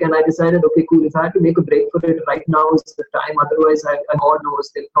break, and I decided, okay, cool. If I had to make a break for it right now is the time. Otherwise, God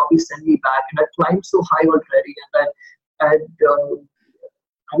knows they'll probably send me back. And I climbed so high already,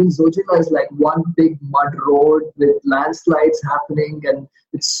 I mean, Zojila is like one big mud road with landslides happening, and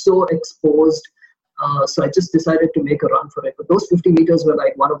it's so exposed. So I just decided to make a run for it. But those 50 meters were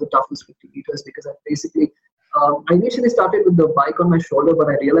like one of the toughest 50 meters, because I initially started with the bike on my shoulder, but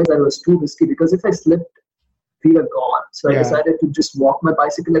I realized that it was too risky, because if I slipped, we were gone. So I Yeah. decided to just walk my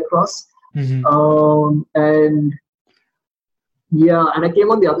bicycle across. Mhm. And yeah, and I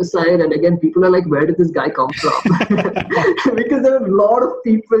came on the other side, and again, people are like, "Where did this guy come from?" Because there were a lot of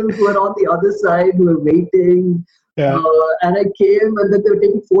people who were on the other side who were waiting. Yeah. And I came, and then they were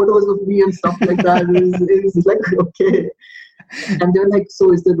taking photos of me and stuff like that. It was like, okay. And they're like,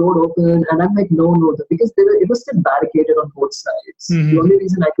 "So is the road open?" And I'm like, "No, because it was still barricaded on both sides. The Mhm. only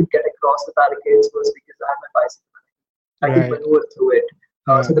reason I could get across the barricades was because I had my bicycle. I could Right. maneuver through it.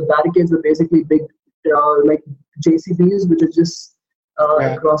 Yeah. So the barricades were basically big, like JCBs, which are just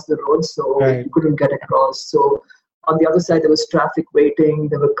Yeah. across the road, so Right. you couldn't get across. So on the other side, there was traffic waiting,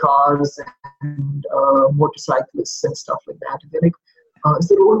 there were cars and motorcyclists and stuff like that. And they're like, "Is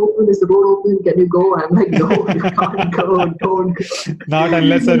the road open? Is the road open? Can you go?" I'm like, "No, you can't go. Don't go." Not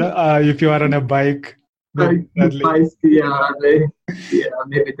unless if you are on a bike. Then sadly.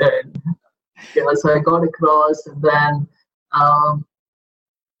 Maybe then. Yeah, so I got across, and then um,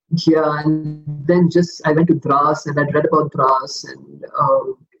 yeah, and then just I went to Dras, and I read about Dras, and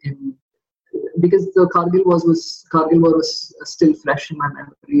because the Kargil war was still fresh in my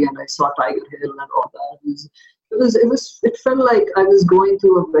memory, and I saw Tiger Hill and all that. It felt like I was going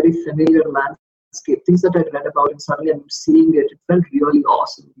through a very familiar landscape, things that I'd read about, and suddenly I'm seeing it. It felt really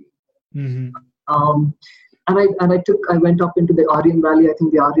awesome. Mhm. Um, I went up into the Aryan Valley. I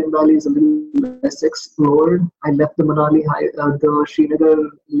think the Aryan Valley is a little less explored. I left the the Srinagar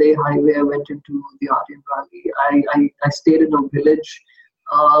Leh highway. I went into the Aryan Valley. I stayed in a village,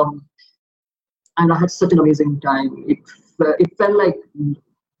 um, and I had such an amazing time. It felt like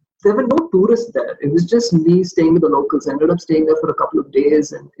there were no tourists there. It was just me staying with the locals. I ended up staying there for a couple of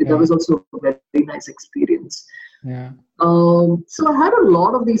days, and that was also a very nice experience. Yeah. So I had a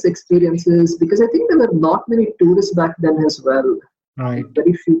lot of these experiences because I think there were not many tourists back then as well. Right.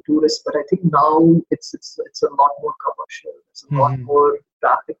 Very few tourists, but I think now it's a lot more commercial. There's a lot more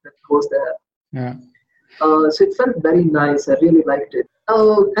traffic that goes there. Yeah. So it felt very nice. I really liked it.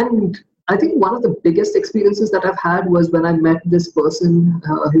 And I think one of the biggest experiences that I've had was when I met this person.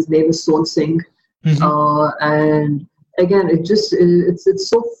 His name is Son Singh, and again, it's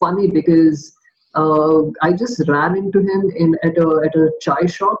so funny because I just ran into him at a chai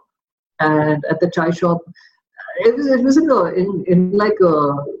shop, and at the chai shop, it was in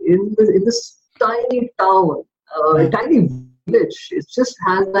this tiny town, tiny village. It just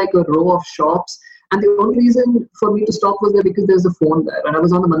has like a row of shops. And the only reason for me to stop was there because there's a phone there. And I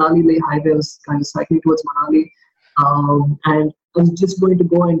was on the Manali-Leh highway. I was kind of cycling towards Manali. And I was just going to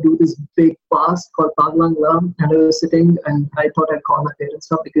go and do this big pass called Paglangla. And I was sitting and I thought I'd call my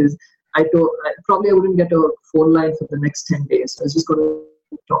parents up because I wouldn't get a phone line for the next 10 days. I was just going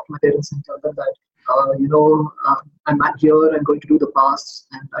to talk to my parents and tell them that, I'm at here, I'm going to do the pass,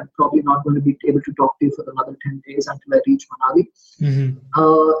 and I'm probably not going to be able to talk to you for another 10 days until I reach Manali.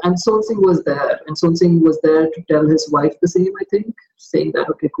 And Son Singh was there, to tell his wife the same, I think, saying that,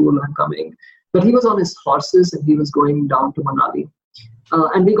 okay, cool, I'm coming. But he was on his horses and he was going down to Manali.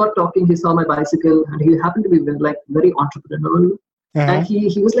 And we got talking, he saw my bicycle, and he happened to be very entrepreneurial. And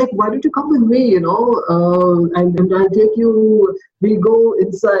he was like, why don't you come with me, and I'll take you, we'll go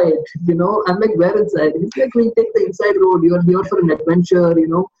inside, I'm like, where inside? He's like, we'll take the inside road, you're here for an adventure,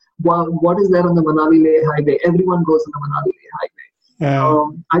 what is there on the Manali-Leh highway? Everyone goes on the Manali-Leh highway.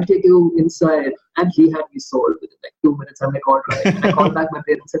 I'll take you inside. And he had me sold within like 2 minutes. I'm like, all right. And I called back my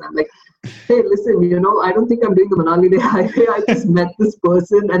parents and I'm like, hey, listen, I don't think I'm doing the Manali-Leh highway. I just met this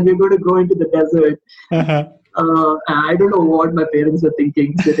person and we're going to go into the desert. I don't know what my parents were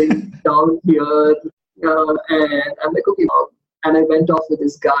thinking, sitting down here, and I'm like, okay. And I went off with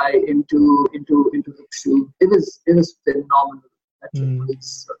this guy into the shoe. It was phenomenal. That trip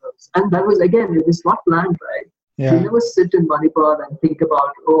was, and that was, again, it was not planned, right? Yeah. You never sit in Manipur and think about,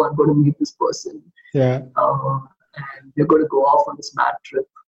 oh, I'm going to meet this person. Yeah. And we're going to go off on this mad trip.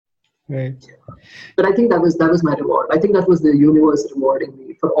 Right. But I think that was my reward. I think that was the universe rewarding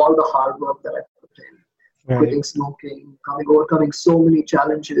me for all the hard work that I put in. Right. Quitting smoking, overcoming so many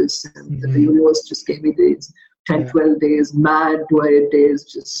challenges, and the universe just gave me these 10, 12 days, mad 28 days.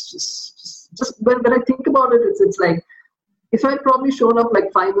 Just when I think about it, it's like if I'd probably shown up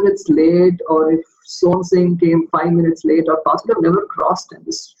like 5 minutes late, or if Son Singh came 5 minutes late, our paths would have never crossed, and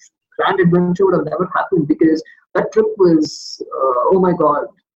this grand adventure would have never happened because that trip was, oh my God,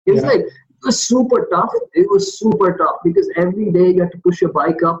 it was it was super tough. It was super tough because every day you had to push your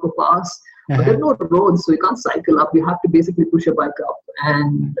bike up a pass. But there are no roads, so you can't cycle up. You have to basically push your bike up.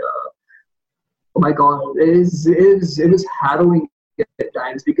 And oh my God, it was harrowing at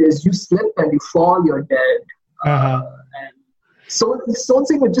times because you slip and you fall, you're dead. And so Son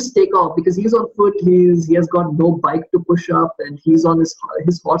Singh would just take off because he's on foot. He has got no bike to push up, and he's on his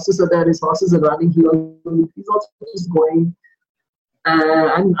horses are there. His horses are running. He's also just going.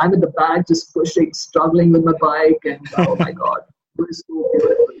 And I'm in the back, just pushing, struggling with my bike, and oh my God. It was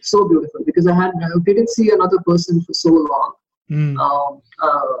so beautiful because we didn't see another person for so long.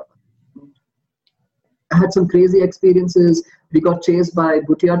 I had some crazy experiences. We got chased by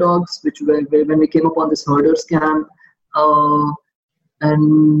Bhutia dogs, when we came up on this herders camp,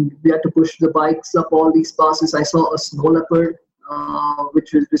 and we had to push the bikes up all these passes. I saw a snow leopard,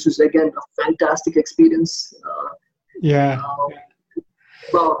 which was again a fantastic experience.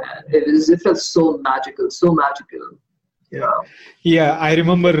 Wow, man, it felt so magical. Yeah, I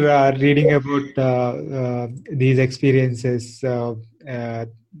remember reading about these experiences, the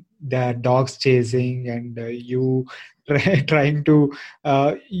dogs chasing and you trying to,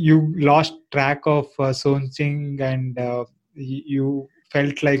 you lost track of Son Singh, and you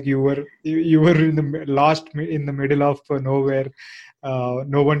felt like you were lost in the middle of nowhere,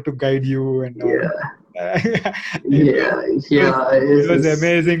 no one to guide you, and it was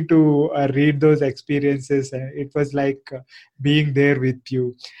amazing to read those experiences, and it was like being there with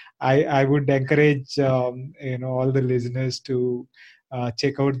you. I would encourage all the listeners to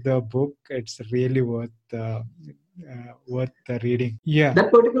check out the book. It's really worth reading. Yeah,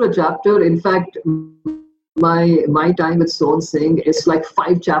 that particular chapter, in fact, my time with Son Singh is like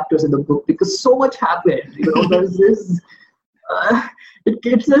 5 chapters in the book because so much happened. There's this.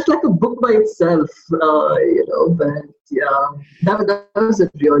 It's just like a book by itself, But yeah, that was a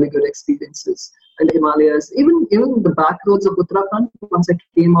really good experiences. And the Himalayas, even the back roads of Uttarakhand. Once I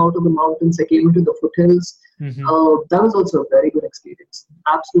came out of the mountains, I came into the foothills. That was also a very good experience.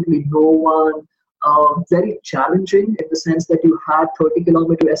 Absolutely no one. Very challenging in the sense that you had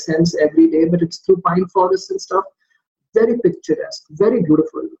 30-kilometer ascents every day, but it's through pine forests and stuff. Very picturesque, very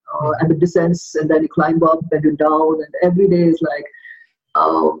beautiful. And the descents, and then you climb up, then you down, and every day is like.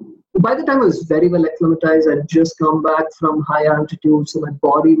 By the time I was very well acclimatized, I'd just come back from high altitude, so my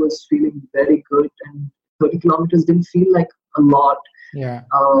body was feeling very good, and 30 kilometers didn't feel like a lot. Yeah.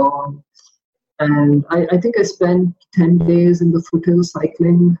 And I think I spent 10 days in the foothills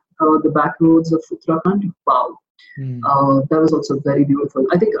cycling the back roads of Uttarakhand. Wow. That was also very beautiful.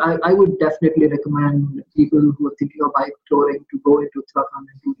 I think I would definitely recommend people who are thinking of bike touring to go into Uttarakhand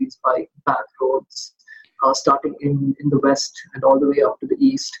and do these back roads, starting in the west and all the way up to the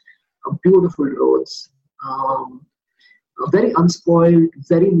east. Beautiful roads. Very unspoiled,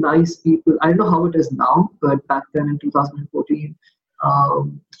 very nice people. I don't know how it is now, but back then in 2014,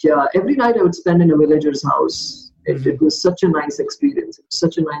 every night I would spend in a villager's house. It was such a nice experience.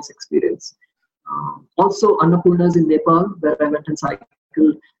 Also, Annapurna's in Nepal, where I went and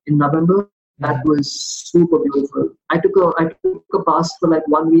cycled in November. That was super beautiful. I took a pass for like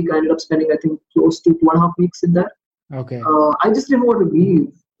 1 week. I ended up spending, I think, close to 2.5 weeks in there. Okay. I just didn't want to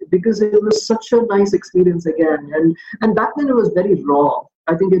leave because it was such a nice experience again. And back then it was very raw.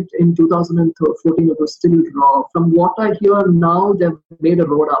 I think in 2014 it was still raw. From what I hear now, they've made a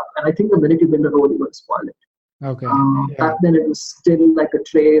road up, and I think the minute you build a road, you're going to spoil it. Okay. Back then it was still like a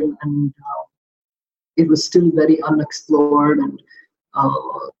trail, and it was still very unexplored. And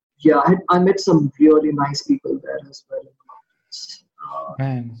I met some really nice people there as well.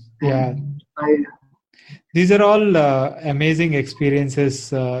 Man, yeah. These are all amazing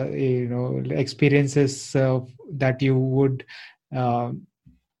experiences. Experiences that you would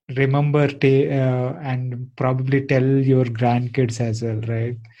remember and probably tell your grandkids as well,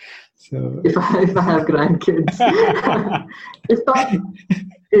 right? So if I have grandkids,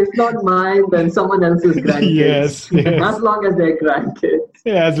 if not mine, then someone else's grandkids. Yes. As long as they're grandkids.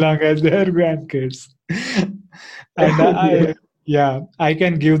 Yeah, as long as they're grandkids. And I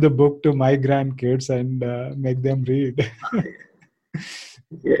can give the book to my grandkids and make them read.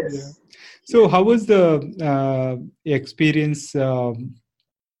 Yes. Yeah. So how was the experience down,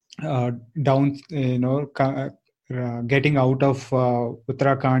 getting out of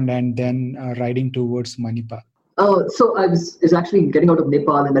Uttarakhand and then riding towards Manipal? So I was actually getting out of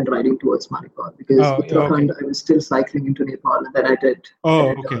Nepal and then riding towards Manipal because Uttarakhand, I was still cycling into Nepal, and then I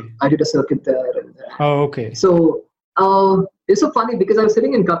did a circuit there. Okay. So it's so funny because I was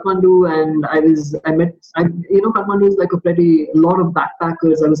sitting in Kathmandu, and Kathmandu is like a lot of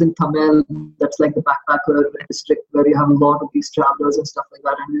backpackers. I was in Thamel, that's like the backpacker district where you have a lot of these travelers and stuff like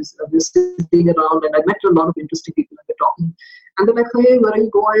that. And I was sitting around, and I met a lot of interesting people, and they're talking, and they're like, "Hey, where are you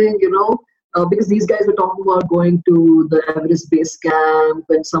going?" Because these guys were talking about going to the Everest Base Camp,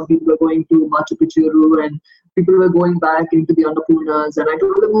 and some people were going to Machu Picchu, and people were going back into the Annapurnas, and I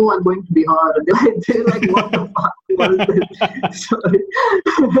told them, "Oh, I'm going to Bihar," and they're like, "What the fuck? What is this?" Sorry.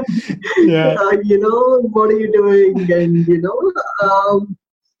 What are you doing? And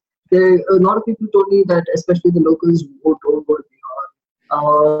a lot of people told me that, especially the locals, don't go to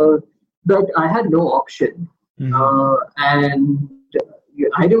Bihar. But I had no option, and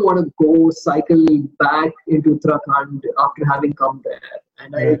I didn't want to go cycle back into Uttarakhand after having come there.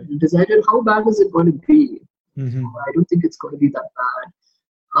 And I decided, how bad is it going to be? I don't think it's going to be that bad.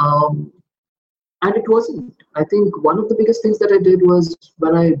 And it wasn't. I think one of the biggest things that I did was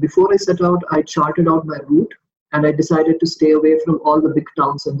before I set out, I charted out my route, and I decided to stay away from all the big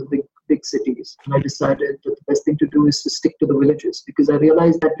towns and the big cities. And I decided that the best thing to do is to stick to the villages, because I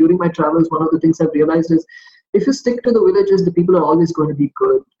realized that during my travels, one of the things I've realized is if you stick to the villages, the people are always going to be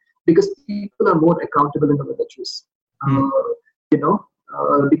good, because people are more accountable in the villages.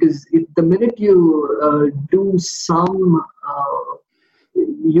 Because the minute you do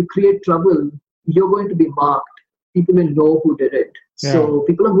you create trouble, you're going to be marked. People will know who did it. Yeah. So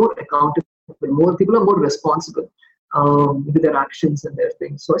people are more accountable. People are more responsible with their actions and their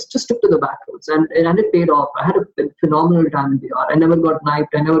things. So I just took to the back roads, and it paid off. I had a phenomenal time in Bihar. I never got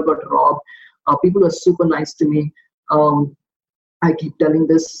knifed. I never got robbed. People were super nice to me. I keep telling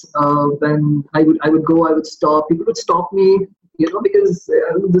this. When I would go, I would stop. People would stop me, because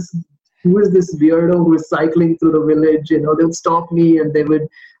who is this weirdo who is cycling through the village? They would stop me and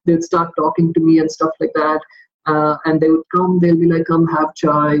they'd start talking to me and stuff like that. And they would come, they'll be like, come have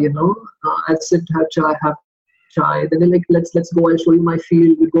chai, I'd sit, have chai. Then they're like, let's go, I'll show you my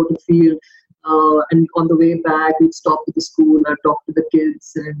field. We'd go to the field. And on the way back, we'd stop at the school, I'd talk to the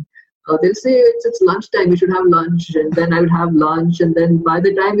kids, and they'll say, it's lunchtime, we should have lunch. And then I would have lunch, and then by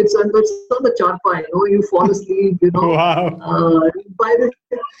the time it's on the charpai, you fall asleep, Wow.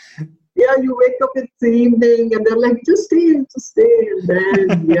 You wake up in the evening, and they're like, just stay. And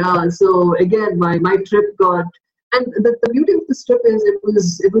then, so again, my trip got, and the beauty of this trip is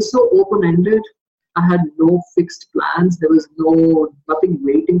it was so open-ended. I had no fixed plans. There was nothing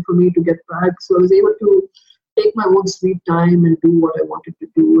waiting for me to get back. So I was able to take my own sweet time and do what I wanted to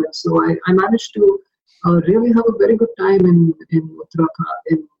do. And so I managed to really have a very good time in Uttarakhand,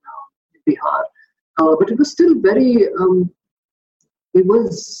 in Bihar. But it was still very,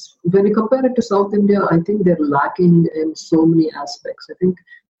 when you compare it to South India, I think they're lacking in so many aspects. I think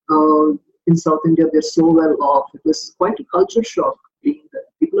in South India, they're so well off. It was quite a culture shock being there.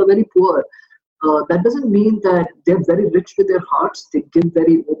 People are very poor. That doesn't mean that they're very rich with their hearts. They give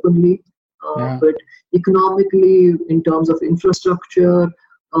very openly. But economically, in terms of infrastructure,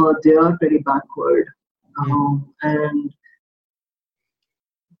 they are very backward. And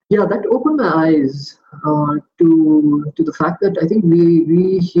that opened my eyes to the fact that I think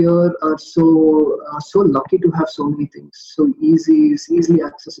we here are so lucky to have so many things, so easily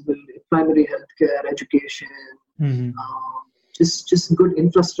accessible: primary healthcare, education, just good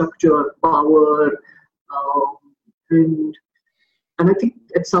infrastructure, power, and I think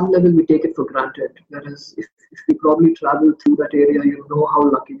at some level we take it for granted. Whereas if we probably travel through that area, you know how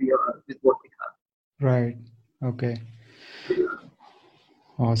lucky we are with what we have. Right. Okay.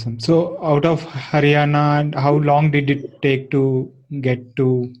 Awesome. So out of Haryana, how long did it take to get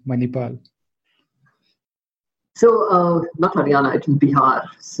to Manipal? So not Haryana, it's Bihar.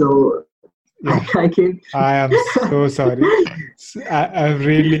 So I came. I am so sorry. I'm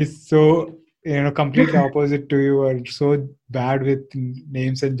really so completely opposite to you. Are so bad with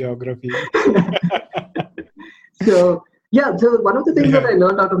names and geography. So one of the things that I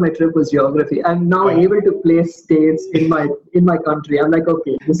learned out of my trip was geography. I'm now able to place states in my country. I'm like,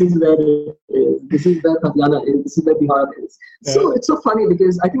 okay, this is where it is. This is where Haryana is. This is where Bihar is. Yeah. So it's so funny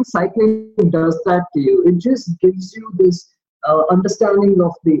because I think cycling does that to you. It just gives you this understanding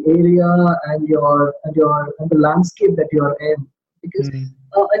of the area and the landscape that you're in. Because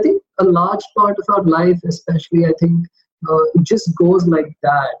I think a large part of our life, especially, I think it just goes like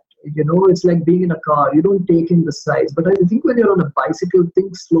that. It's like being in a car. You don't take in the sights. But I think when you're on a bicycle,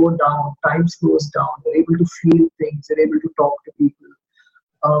 things slow down. Time slows down. You're able to feel things. You're able to talk to people.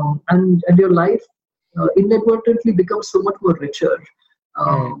 And your life inadvertently becomes so much more richer.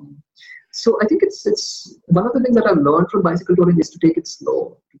 So I think it's one of the things that I've learned from bicycle touring is to take it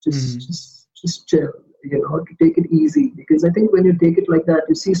slow. Just chill. To take it easy. Because I think when you take it like that,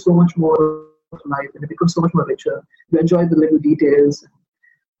 you see so much more of life and it becomes so much more richer. You enjoy the little details.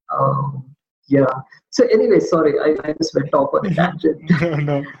 So anyway, sorry, I just went off on a tangent.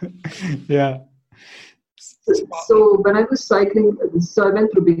 No. Yeah. So when I was cycling, so I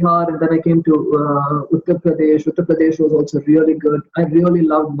went through Bihar and then I came to Uttar Pradesh. Uttar Pradesh was also really good. I really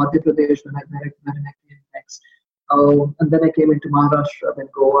loved Madhya Pradesh when I came next. And then I came into Maharashtra, then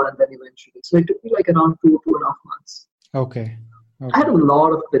Goa, and then eventually. So it took me like around 2.5 months. Okay. I had a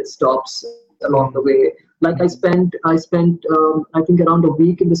lot of pit stops along the way. Like I spent I think around a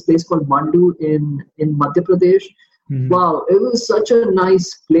week in this place called Mandu in Madhya Pradesh. Wow, it was such a nice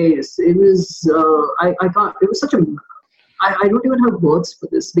place. It was I don't even have words for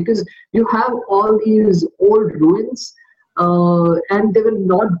this because you have all these old ruins and they were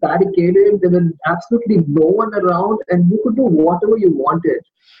not barricaded. There were absolutely no one around and you could do whatever you wanted.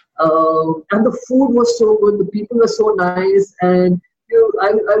 And the food was so good. The people were so nice and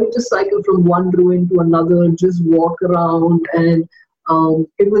I would just cycle from one ruin to another, just walk around, and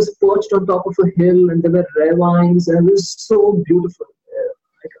it was perched on top of a hill, and there were ravines, and it was so beautiful.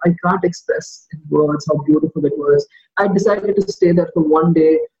 I can't express in words how beautiful it was. I decided to stay there for one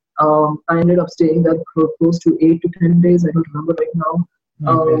day. I ended up staying there for close to 8 to 10 days. I don't remember right now.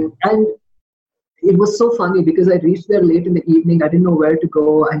 Okay. And it was so funny because I reached there late in the evening. I didn't know where to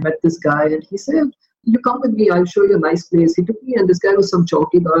go. I met this guy, and he said, "You come with me, I'll show you a nice place." He took me, and this guy was some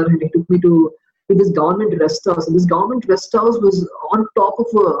chowkidar, and he took me to this government rest house. And this government rest house was on top of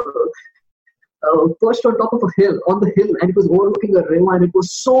perched on top of a hill, on the hill, and it was overlooking a river, and it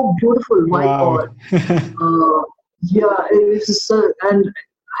was so beautiful. My God. It was and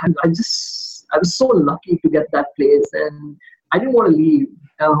I was so lucky to get that place. And I didn't want to leave.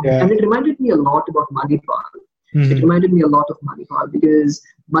 Yeah. And it reminded me a lot about Manipal. Mm-hmm. It reminded me a lot of Manipal because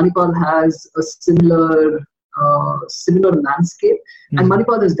Manipal has a similar landscape, and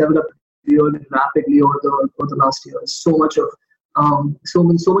Manipal has developed really rapidly over the last years. So much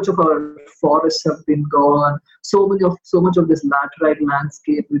of our forests have been gone. So much of this laterite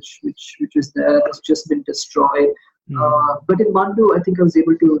landscape, which is there, has just been destroyed. But in Mandu, I think I was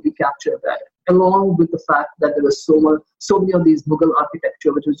able to recapture that, along with the fact that there was so many of these Mughal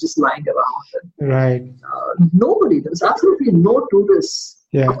architecture which was just lying around. And, Right. there was absolutely no tourists.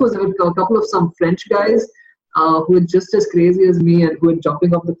 Yeah. Of course, there were a couple of some French guys who were just as crazy as me and who were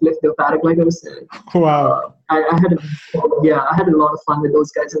jumping off the cliff. They were paragliders. Wow. I had a lot of fun with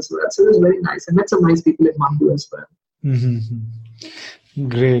those guys as well. So it was very nice. I met some nice people in Mandu as well. Mm-hmm.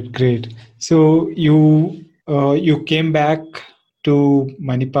 Great. So you came back to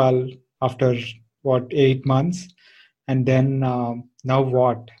Manipal after 8 months, and then now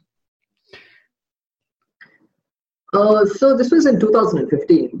what? So this was in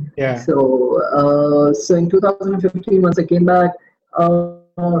 2015. Yeah. So in 2015, once I came back,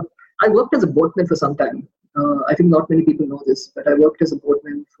 I worked as a boatman for some time. I think not many people know this, but I worked as a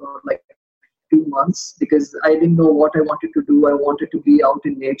boatman for like 2 months because I didn't know what I wanted to do. I wanted to be out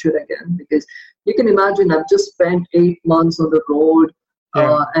in nature again because you can imagine I've just spent 8 months on the road.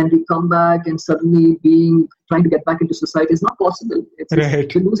 And you come back and suddenly trying to get back into society is not possible.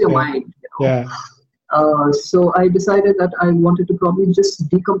 You lose your mind. Yeah. So I decided that I wanted to probably just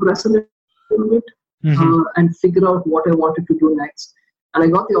decompress a little bit and figure out what I wanted to do next. And I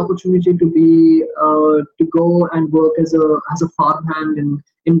got the opportunity to go and work as a farmhand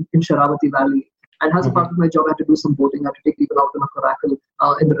in Sharavati Valley. And as a part of my job, I had to do some boating. I had to take people out on a coracle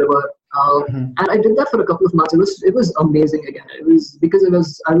in the river. And I did that for a couple of months. It was amazing again. It was because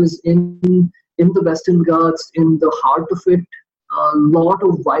I was in the Western Ghats, in the heart of it. A lot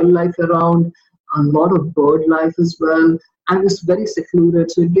of wildlife around, a lot of bird life as well. I was very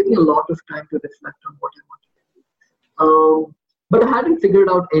secluded, so it gave me a lot of time to reflect on what I wanted to do. But I hadn't figured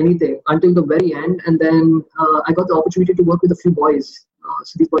out anything until the very end, and then I got the opportunity to work with a few boys.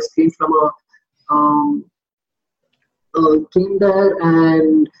 So these boys came came there,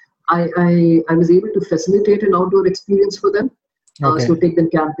 and I was able to facilitate an outdoor experience for them. Okay. So take them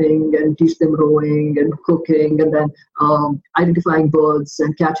camping and teach them rowing and cooking, and then identifying birds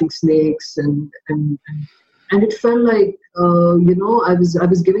and catching snakes, and it felt like I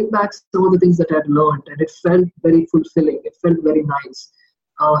was giving back some of the things that I had learned, and it felt very fulfilling. It felt very nice.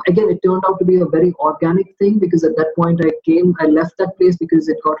 Again, it turned out to be a very organic thing because at that point I left that place because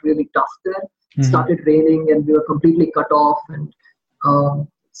it got really tough there. It started raining and we were completely cut off, and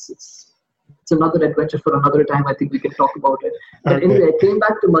it's another adventure for another time. I think we can talk about it. But anyway, I came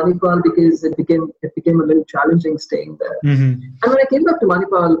back to Manipal because it became a little challenging staying there. And when I came back to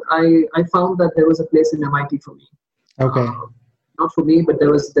Manipal, I found that there was a place in MIT for me. Okay. Not for me, but there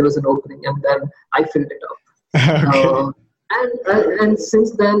was an opening, and then I filled it up. Okay. And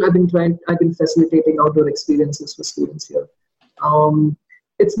since then, I've been facilitating outdoor experiences for students here.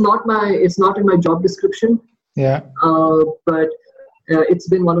 It's not in my job description. Yeah. But it's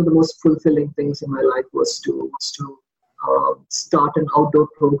been one of the most fulfilling things in my life was to start an outdoor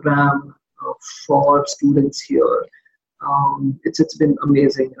program for students here. It's been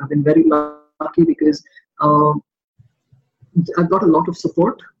amazing. I've been very lucky because I've got a lot of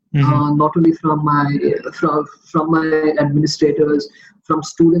support. Not only from my administrators, from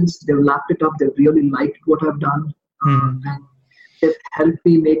students. They've lapped it up. They've really liked what I've done, and they've helped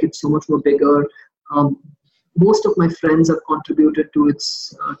me make it so much more bigger. Most of my friends have contributed to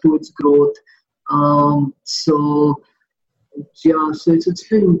its growth. So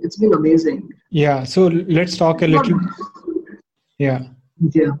it's been amazing. Yeah. So let's talk a little. Yeah.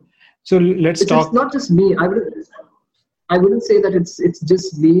 Yeah. So let's talk. It's not just me. I wouldn't say that it's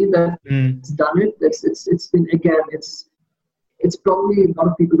just me that's done it. It's been, again, it's probably a lot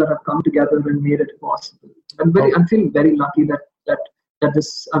of people that have come together and made it possible. I'm feeling very lucky that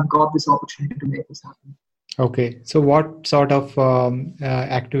I've got this opportunity to make this happen. Okay. So what sort of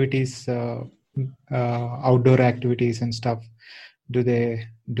activities, outdoor activities and stuff do they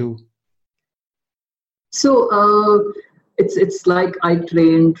do? So it's like I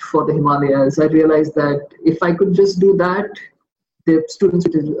trained for the Himalayas. I realized that if I could just do that, the students,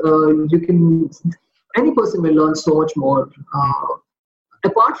 any person will learn so much more.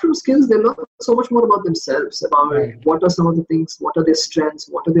 Apart from skills, they learn so much more about themselves, about what are some of the things, what are their strengths,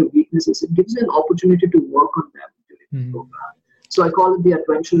 what are their weaknesses. It gives you an opportunity to work on them during the program. So I call it the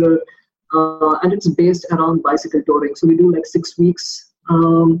Adventurer, and it's based around bicycle touring. So we do like 6 weeks,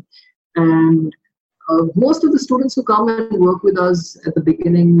 and most of the students who come and work with us at the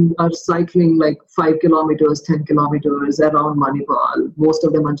beginning are cycling like 5 kilometers, 10 kilometers around Manipal. Most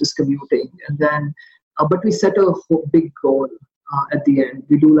of them are just commuting. And then, but we set a big goal at the end.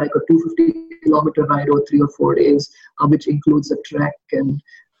 We do like a 250-kilometer ride over 3 or 4 days, which includes a trek and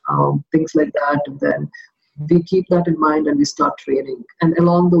things like that. And then we keep that in mind and we start training. And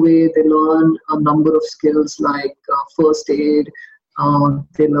along the way, they learn a number of skills like first aid.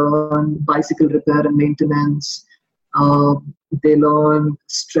 They learn bicycle repair and maintenance. They learn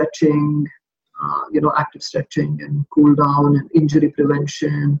stretching, active stretching and cool down and injury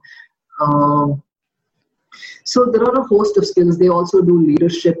prevention. So there are a host of skills. They also do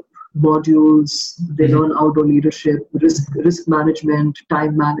leadership modules. They learn outdoor leadership, risk management,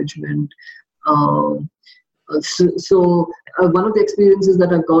 time management. So one of the experiences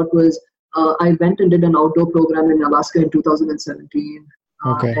that I got was I went and did an outdoor program in Alaska in 2017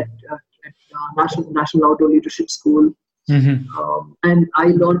 at National Outdoor Leadership School. And I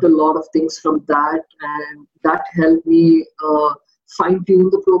learned a lot of things from that, and that helped me fine-tune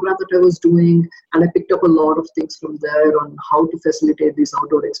the program that I was doing, and I picked up a lot of things from there on how to facilitate these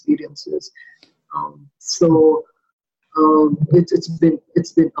outdoor experiences. It's been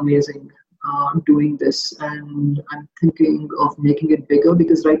amazing doing this, and I'm thinking of making it bigger,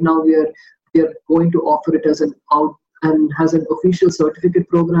 because right now we are going to offer it as an has an official certificate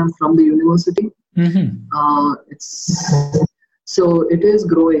program from the university. So it is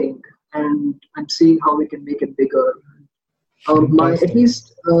growing, and I'm seeing how we can make it bigger. At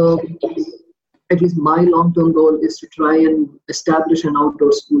least my long-term goal is to try and establish an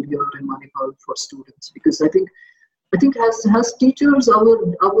outdoor school here in Manipal for students, because I think as teachers, our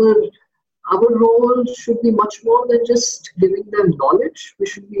role should be much more than just giving them knowledge. We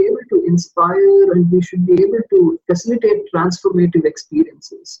should be able to inspire, and we should be able to facilitate transformative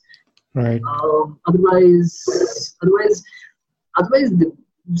experiences. Right. Otherwise, the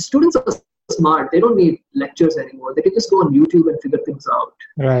students are smart. They don't need lectures anymore. They can just go on YouTube and figure things out.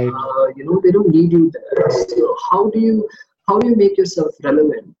 Right. They don't need you there. So how do you make yourself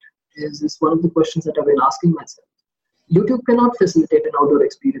relevant? Is one of the questions that I've been asking myself. YouTube cannot facilitate an outdoor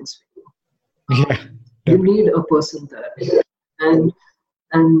experience for you. You need a person there, and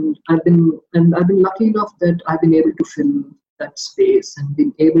I've been lucky enough that I've been able to fill that space and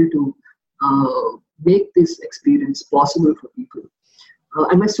been able to make this experience possible for people.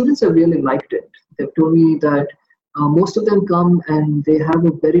 And my students have really liked it. They've told me that most of them come and they have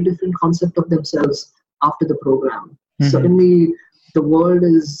a very different concept of themselves after the program. Suddenly, the world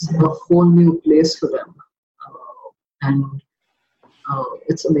is a whole new place for them, and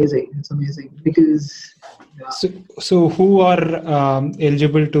it's amazing. It's amazing because. So who are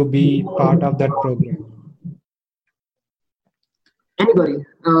eligible to be part of that program? Anybody.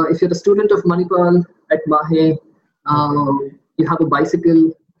 If you're a student of Manipal at Mahe, you have a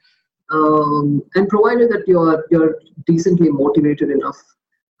bicycle, and provided that you're decently motivated enough.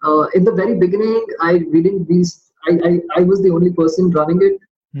 In the very beginning, I was the only person running it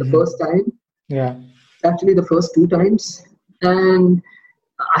the first time. Yeah. Actually, the first 2 times. And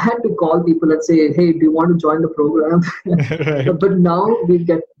I had to call people and say, "Hey, do you want to join the program?" Right. But now we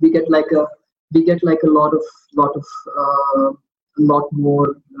get like a lot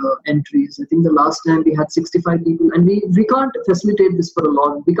more entries. I think the last time we had 65 people, and we can't facilitate this for a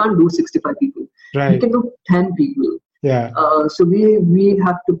lot. We can't do 65 people. Right. We can do 10 people. Yeah. So we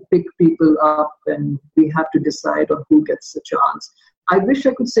have to pick people up, and we have to decide on who gets a chance. I wish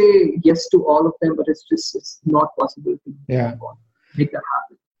I could say yes to all of them, but it's not possible to make that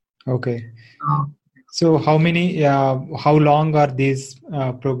happen. Okay. So how long are these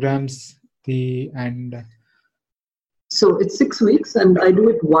programs? So it's 6 weeks, and I do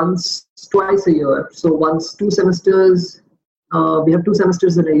it twice a year. So once 2 semesters. We have 2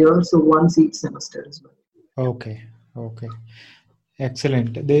 semesters in a year, so once each semester as well. Okay.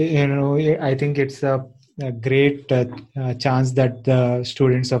 Excellent. I think it's a great chance that the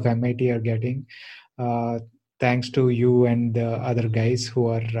students of MIT are getting, thanks to you and the other guys who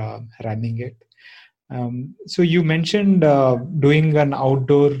are running it. So you mentioned doing an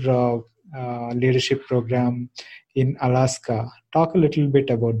outdoor leadership program in Alaska. Talk a little bit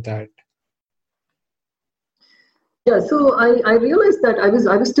about that. Yeah, so I realized that I was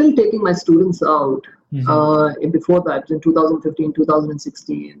still taking my students out before that, in 2015,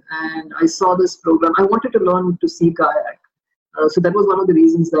 2016, and I saw this program. I wanted to learn to sea kayak. So that was one of the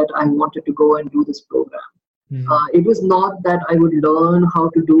reasons that I wanted to go and do this program. It was not that I would learn how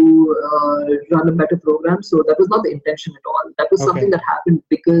to run a better program. So that was not the intention at all. That was something that happened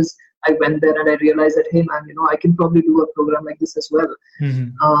because I went there and I realized that, hey man, I can probably do a program like this as well.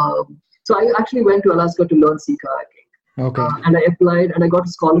 So I actually went to Alaska to learn sea kayaking. Okay. And I applied and I got a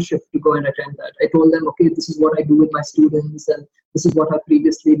scholarship to go and attend that. I told them, okay, this is what I do with my students and this is what I've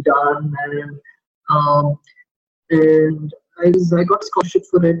previously done. And I got a scholarship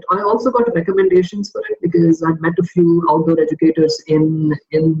for it. I also got recommendations for it because I met a few outdoor educators in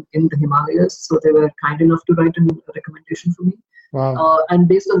the Himalayas. So they were kind enough to write a recommendation for me. Wow. And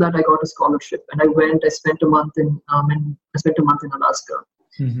based on that, I got a scholarship. And I spent a month in Alaska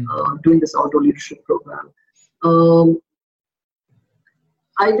doing this outdoor leadership program.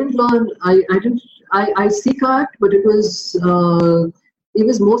 I didn't learn. I sea kayaked, but it was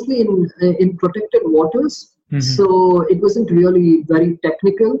mostly in protected waters. So it wasn't really very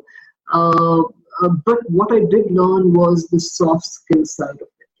technical. But what I did learn was the soft skill side of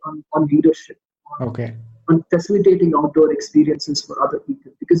it on leadership. On facilitating outdoor experiences for other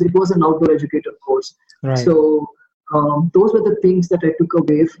people, because it was an outdoor educator course. Right. So those were the things that I took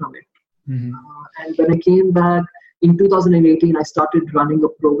away from it. And when I came back in 2018, I started running a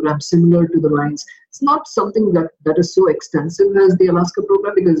program similar to the lines. It's not something that is so extensive as the Alaska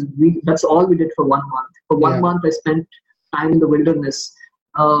program, because that's all we did for 1 month. For 1 month, I spent time in the wilderness.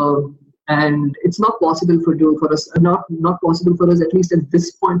 And it's not possible for us, not possible for us, at least at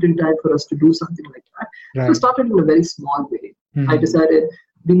this point in time, for us to do something like that. Right. So I started in a very small way. I decided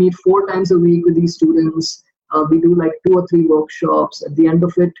we meet 4 times a week with these students. We do like 2 or 3 workshops. At the end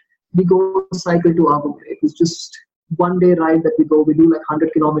of it, we go cycle to Agumbe. It was just 1 day ride that we go. We do like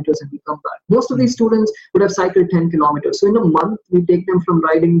 100 kilometers and we come back. Most of these students would have cycled 10 kilometers. So in a month, we take them from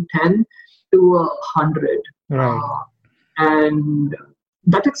riding 10 to 100. Right. And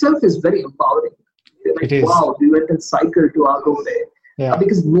that itself is very empowering. Like, wow, we went and cycled to Agumbe. Yeah.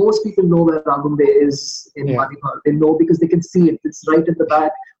 Because most people know where Agumbe is in Manipur. They know because they can see it. It's right at the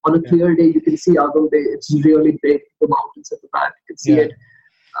back. On a clear day, you can see Agumbe. It's really big, the mountains at the back. You can see it.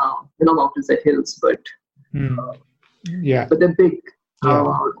 Mountains are hills, but they're big.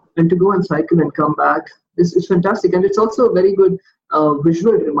 And to go and cycle and come back is fantastic. And it's also a very good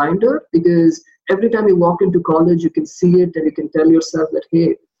visual reminder, because every time you walk into college, you can see it and you can tell yourself that,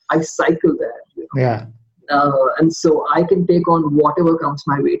 hey, I cycle there. You know? Yeah. And so I can take on whatever comes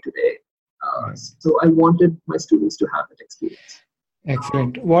my way today. So I wanted my students to have that experience.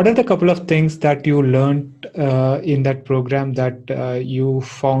 Excellent. What are the couple of things that you learned in that program that you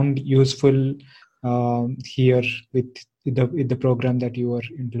found useful here with the program that you were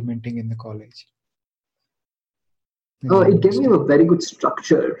implementing in the college? It gave me a very good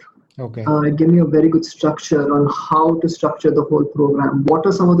structure. Okay. It gave me a very good structure on how to structure the whole program. What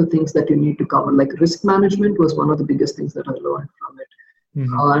are some of the things that you need to cover? Like risk management was one of the biggest things that I learned from it,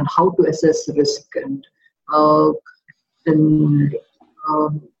 and how to assess risk, and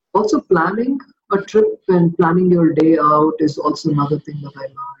also planning a trip and planning your day out is also another thing that I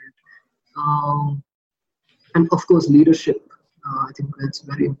learned. And of course, leadership. I think that's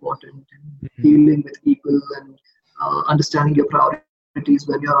very important. And dealing with people and understanding your priorities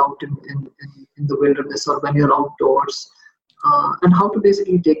when you're out in the wilderness or when you're outdoors, and how to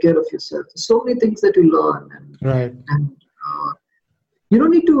basically take care of yourself. So many things that you learn, and you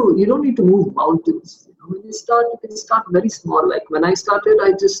don't need to move mountains. When you start, you can start very small. Like when I started,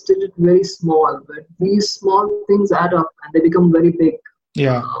 I just did it very small, but these small things add up and they become very big.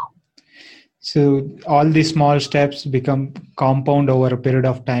 Yeah. So all these small steps become compound over a period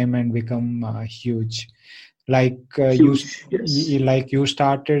of time and become huge. Like you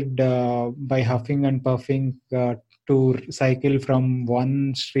started by huffing and puffing to cycle from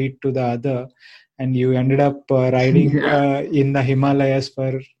one street to the other, and you ended up riding in the Himalayas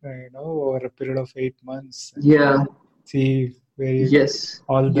for over a period of 8 months. Yeah. See where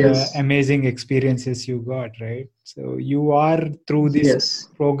all the amazing experiences you got, right? So you are through this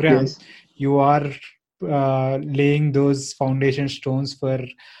program, you are laying those foundation stones for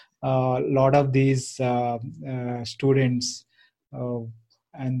a lot of these students,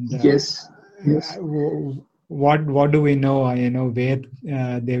 what do we know? Where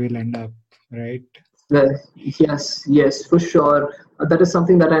they will end up, right? Yes, for sure. That is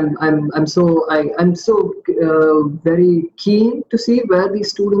something that I'm so very keen to see where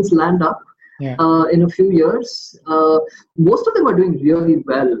these students land up in a few years. Most of them are doing really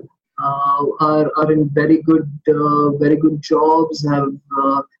well. Are in very good jobs,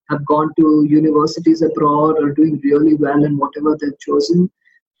 have gone to universities abroad, are doing really well in whatever they've chosen,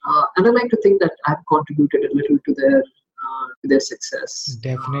 and I like to think that I've contributed a little to their success.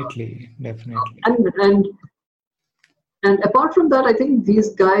 Definitely. And apart from that, I think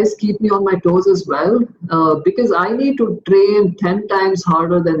these guys keep me on my toes as well, because I need to train 10 times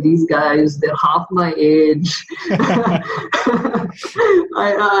harder than these guys. They're half my age.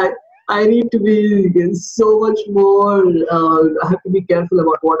 I need to be so much more. I have to be careful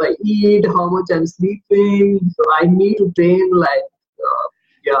about what I eat, how much I'm sleeping. So I need to train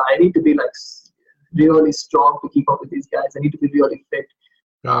I need to be really strong to keep up with these guys. I need to be really fit.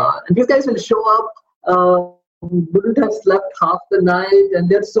 Right. And these guys will show up, wouldn't have slept half the night, and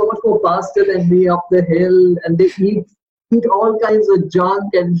they're so much more faster than me up the hill, and they eat all kinds of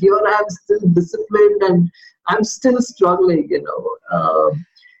junk, and here I'm still disciplined, and I'm still struggling,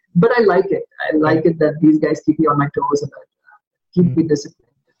 but I like it. I like it that these guys keep me on my toes and keep me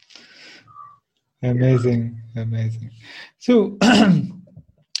disciplined. Amazing. So,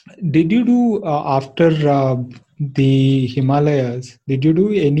 did you do after the Himalayas? Did you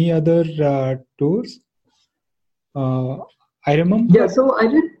do any other tours? I remember. Yeah, so I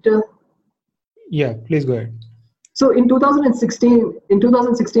did. Yeah, please go ahead. So in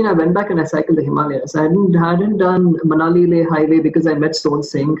 2016, I went back and I cycled the Himalayas. I hadn't done Manali-Leh highway because I met Stone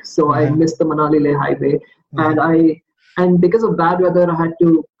Singh, so I missed the Manali-Leh highway, and because of bad weather, I had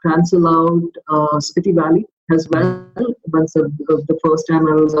to cancel out Spiti Valley as well. Once the first time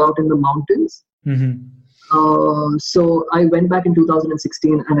I was out in the mountains. So I went back in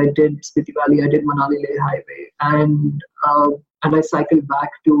 2016 and I did Spiti Valley, I did Manali-Leh highway, and I cycled back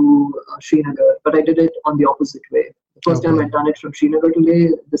to Srinagar, but I did it on the opposite way. The first time I'd done it from Srinagar to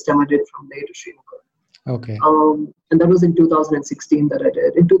Leh, this time I did from Leh to Srinagar. Okay. And that was in 2016 that I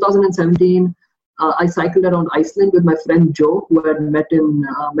did. In 2017, I cycled around Iceland with my friend Joe, who I had met in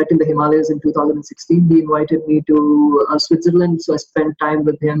the Himalayas in 2016. He invited me to Switzerland, so I spent time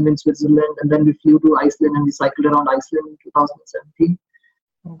with him in Switzerland, and then we flew to Iceland and we cycled around Iceland in 2017.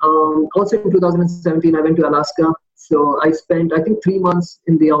 Also in 2017, I went to Alaska, so I spent, I think, 3 months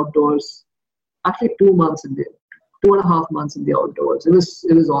in the outdoors. Actually, 2 months in the 2.5 months in the outdoors. It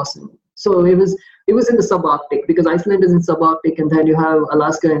was awesome. So it was in the subarctic, because Iceland is in subarctic, and then you have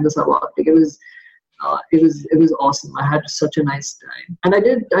Alaska in the subarctic. It was awesome. I had such a nice time, and I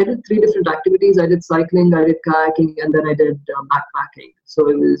did 3 different activities. I did cycling, I did kayaking, and then I did backpacking. So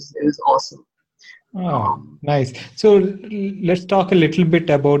it was awesome. Oh, nice. So let's talk a little bit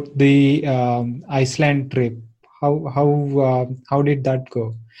about the Iceland trip. How did that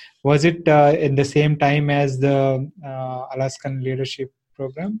go? Was it in the same time as the Alaskan Leadership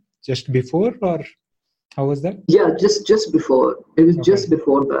Program, just before, or how was that? Yeah, just before. It was just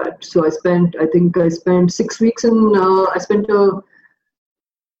before that. So I spent 6 weeks around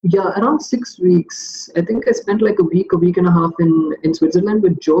 6 weeks. I think I spent like a week and a half in Switzerland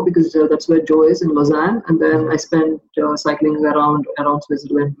with Joe, because that's where Joe is, in Lausanne. And then I spent cycling around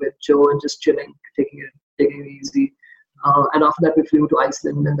Switzerland with Joe and just chilling, taking it easy. And after that, we flew to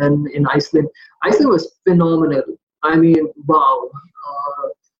Iceland. And then in Iceland was phenomenal. I mean, wow.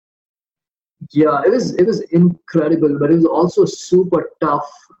 Yeah, it was incredible, but it was also super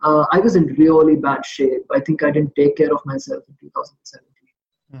tough. I was in really bad shape. I think I didn't take care of myself in 2017.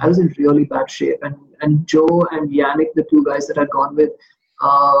 I was in really bad shape, and Joe and Yannick, the 2 guys that I'd gone with,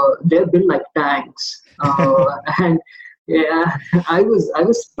 they're built like tanks. And yeah, I was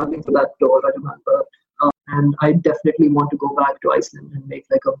struggling for that tour, I remember. And I definitely want to go back to Iceland and make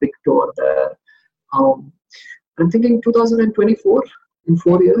like a big tour there. I'm thinking 2024, in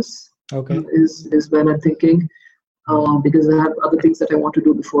 4 years. Is when I'm thinking, because I have other things that I want to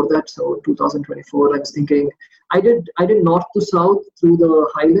do before that. So 2024, I was thinking, I did north to south through the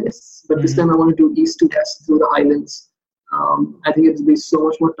highlands, but this time I want to do east to west through the highlands. I think it will be so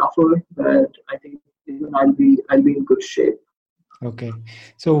much more tougher, but I think even I'll be in good shape. Okay,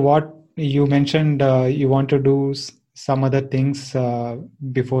 so what you mentioned, you want to do some other things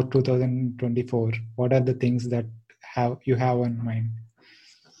before 2024. What are the things that you have in mind?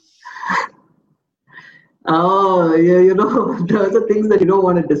 Oh, yeah, those are things that you don't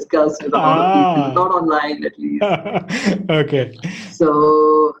want to discuss with other people, not online at least. Okay.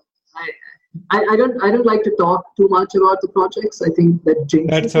 So I don't like to talk too much about the projects. I think that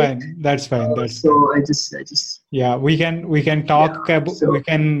jinxes it. That's fine. I just. Yeah, we can talk about. We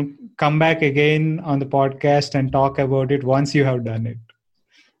can come back again on the podcast and talk about it once you have done it.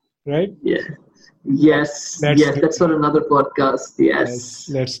 Right? Yeah. Yes, that's for another podcast. Yes,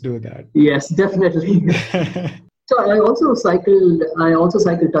 let's do that. Yes, definitely. So I also cycled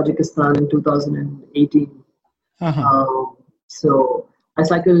Tajikistan in 2018. So I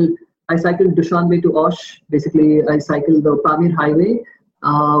cycled Dushanbe to Osh. Basically, I cycled the Pamir Highway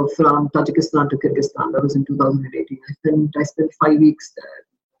from Tajikistan to Kyrgyzstan. That was in 2018. I spent 5 weeks there.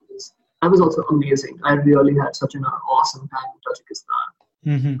 That was also amazing. I really had such an awesome time in Tajikistan.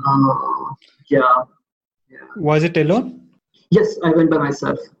 Yeah. Was it alone? Yes, I went by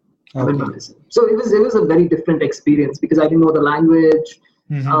myself. So it was a very different experience because I didn't know the language.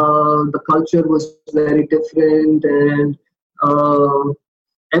 The culture was very different, and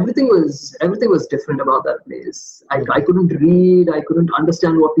everything was different about that place. I couldn't read. I couldn't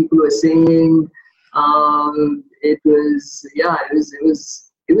understand what people were saying.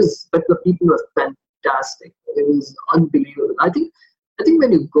 But the people were fantastic. It was unbelievable. I think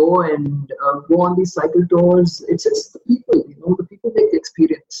when you go and go on these cycle tours, it's the people. The people make the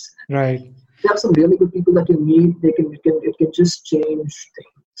experience. Right. There are some really good people that you meet. It can just change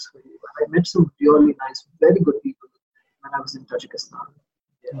things for you. I met some really nice, very good people when I was in Tajikistan.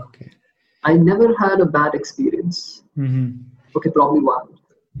 Yeah. Okay. I never had a bad experience. Okay, probably one.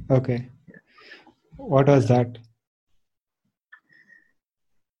 Okay. What was that?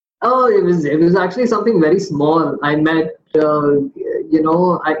 Oh, it was actually something very small. I met,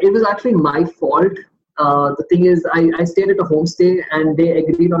 it was actually my fault. The thing is, I stayed at a homestay and they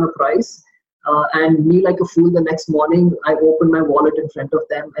agreed on a price. And me, like a fool, the next morning, I opened my wallet in front of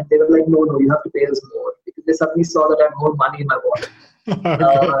them and they were like, no, you have to pay us more. Because they suddenly saw that I had more money in my wallet. That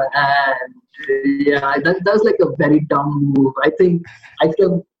was like a very dumb move. I think I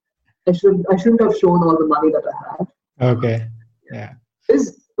shouldn't have shown all the money that I had. Okay. Yeah.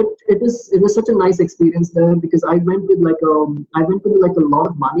 It was such a nice experience there because I went with like a lot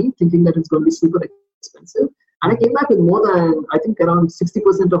of money, thinking that it's going to be super expensive, and I came back with more than I think around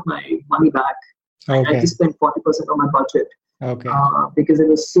 60% of my money back. Okay. I just spent 40% on my budget. Okay. Because it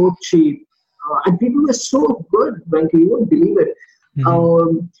was so cheap, and people were so good. Venki, you won't believe it.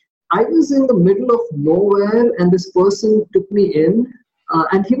 I was in the middle of nowhere, and this person took me in,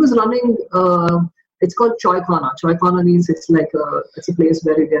 and he was running. It's called Chai Khana. Chai Khana means it's a place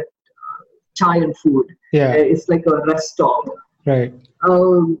where you get chai and food. Yeah. It's like a rest stop. Right.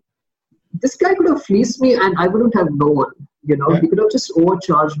 This guy could have fleeced me, and I wouldn't have known. He could have just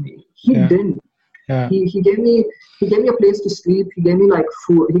overcharged me. He didn't. Yeah. He gave me a place to sleep. He gave me like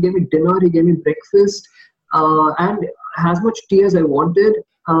food. He gave me dinner. He gave me breakfast, and as much tea as I wanted.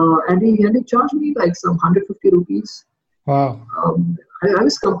 And he charged me like some 150 rupees. Wow. I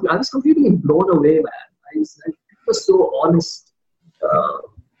was completely blown away, man. It was so honest.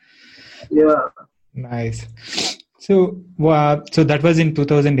 Yeah. Nice. So that was in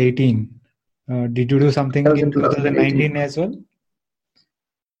 2018. Did you do something in 2019 as well?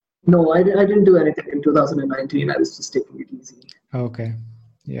 No, I didn't do anything in 2019. I was just taking it easy. Okay.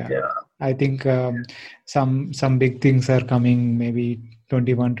 Yeah. I think some big things are coming, maybe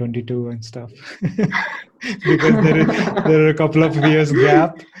 21, 22 and stuff. Because there are a couple of years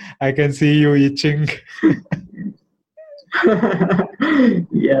gap. I can see you itching.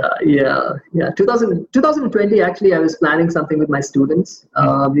 Yeah. 2020, actually, I was planning something with my students.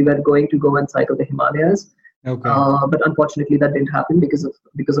 We were going to go and cycle the Himalayas. Okay. But unfortunately, that didn't happen because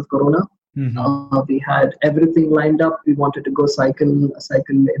of Corona. We had everything lined up. We wanted to go cycle in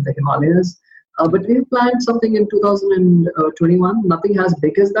the Himalayas. But we planned something in 2021. Nothing as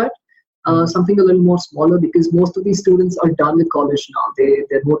big as that. Something a little more smaller because most of these students are done with college now.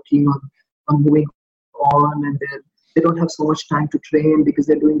 They're more keen on moving on, and they don't have so much time to train because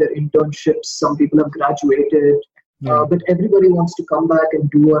they're doing their internships. Some people have graduated, but everybody wants to come back and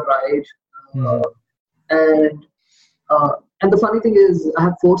do a ride. And the funny thing is, I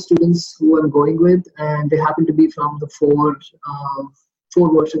have 4 students who I'm going with, and they happen to be from the 4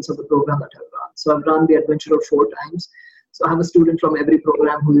 versions of the program that I've run. So I've run the adventure 4 times. So I have a student from every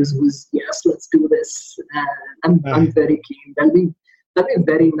program who's yes, let's do this. And I'm very keen. That'll be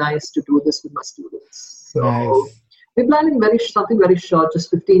very nice to do this with my students. So we're planning something very short, just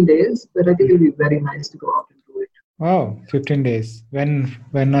 15 days. But I think it'll be very nice to go out and do it. Wow, 15 days. When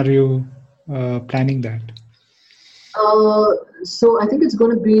are you planning that? So I think it's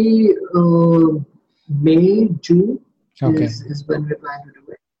going to be May, June is when we're planning to do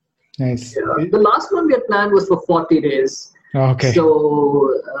it. Nice. Yeah. The last one we had planned was for 40 days. Okay.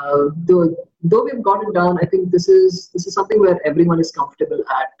 So though we've got it down, I think this is something where everyone is comfortable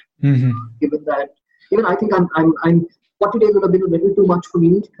at. Given that, even I think I'm 40 days would have been a little too much for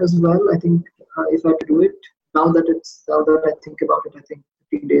me as well. I think if I had to do it now that I think about it, I think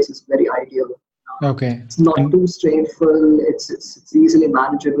 15 days is very ideal. Okay. It's not too strainful. It's easily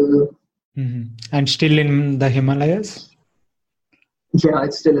manageable. And still in the Himalayas? Yeah,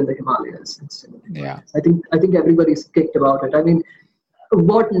 it's still in the Himalayas. Yeah. I think everybody's kicked about it. I mean,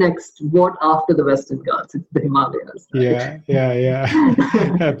 what next? What after the Western Ghats? It's the Himalayas. Right? Yeah.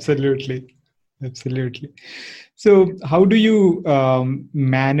 Absolutely. So how do you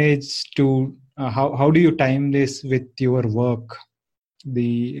manage to, how do you time this with your work?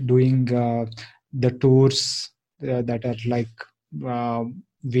 Doing the tours that are like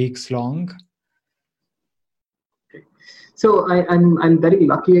weeks long? I'm very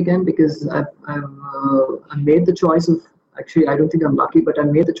lucky again because I made the choice of, actually I don't think I'm lucky, but I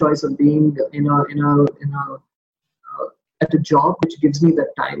made the choice of being at a job which gives me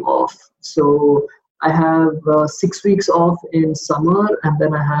that time off. So I have 6 weeks off in summer, and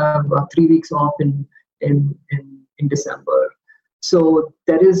then I have 3 weeks off in December. So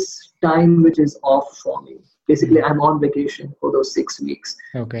there is time which is off for me. Basically, I'm on vacation for those 6 weeks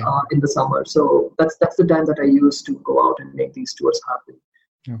in the summer. So that's the time that I use to go out and make these tours happen.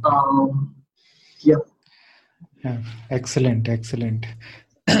 Yeah. Excellent.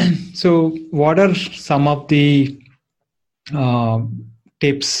 So what are some of the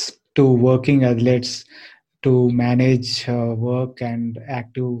tips to working athletes to manage work and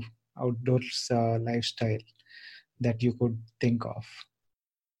active outdoors lifestyle that you could think of?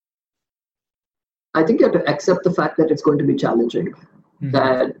 I think you have to accept the fact that it's going to be challenging,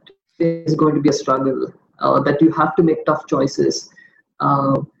 that it's going to be a struggle, that you have to make tough choices.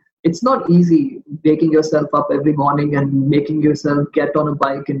 It's not easy waking yourself up every morning and making yourself get on a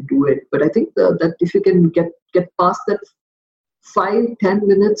bike and do it. But I think that if you can get past that 5-10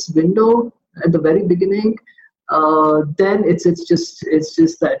 minutes window at the very beginning, then it's just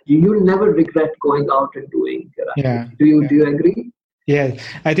that you'll never regret going out and doing it. Do you agree? Yeah,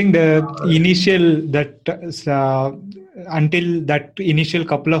 I think the initial until that initial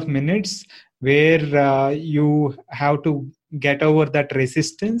couple of minutes where you have to get over that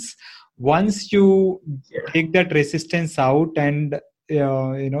resistance. Once you take that resistance out and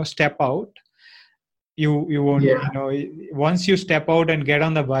step out, you won't. Once you step out and get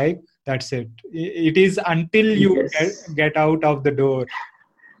on the bike, that's it. It is until you get out of the door.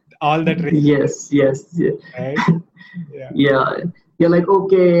 All that resistance. Yes. Right? Yeah. You're like,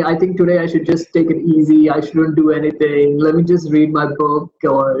 okay, I think today I should just take it easy. I shouldn't do anything. Let me just read my book,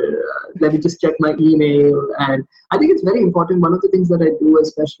 or let me just check my email. And I think it's very important. One of the things that I do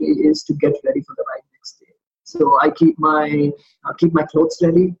especially is to get ready for the ride next day. So I keep my clothes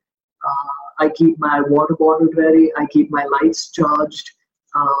ready. I keep my water bottle ready. I keep my lights charged.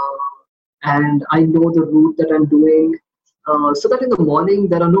 And I know the route that I'm doing. So that in the morning,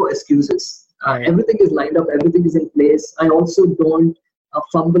 there are no excuses. Everything is lined up, everything is in place. I also don't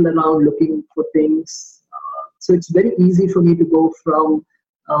fumble around looking for things. So it's very easy for me to go from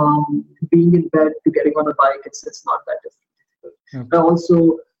being in bed to getting on a bike. It's not that difficult. I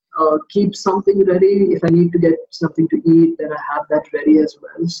also keep something ready. If I need to get something to eat, then I have that ready as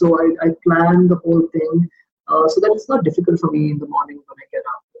well. So I plan the whole thing so that it's not difficult for me in the morning when I get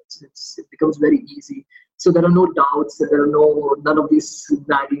up. It becomes very easy. So there are no doubts, there are none of these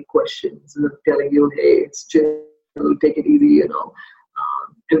nagging questions telling you, hey, it's chill, take it easy,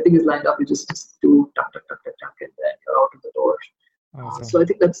 everything is lined up. You just do tuck, and then you're out of the door. Awesome. So I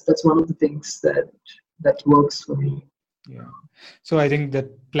think that's one of the things that works for me. Yeah. So I think that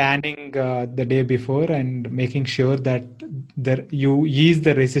planning the day before and making sure that you ease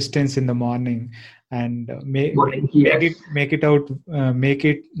the resistance in the morning and make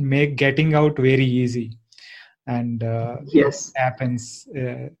getting out very easy. And it happens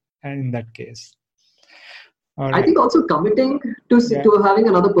in that case. Right. I think also committing to having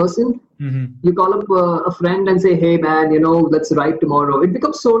another person. You call up a friend and say, hey man, let's ride tomorrow. It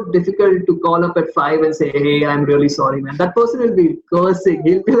becomes so difficult to call up at 5 and say, hey, I'm really sorry, man. That person will be cursing.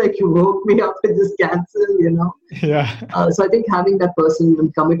 He'll be like, you woke me up to just cancel, Yeah. So I think having that person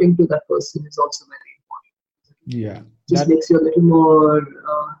and committing to that person is also very important. Yeah. Just makes you a little more,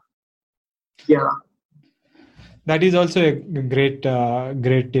 That is also a great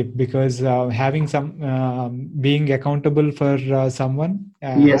tip, because having being accountable for someone,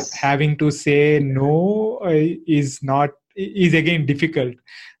 having to say no is again difficult.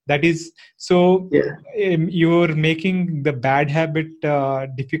 That is so. You're making the bad habit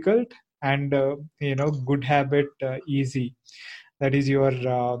difficult and good habit easy. That is, you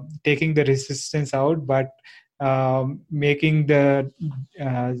are taking the resistance out, but making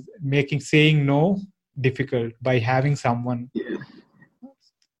saying no difficult by having someone.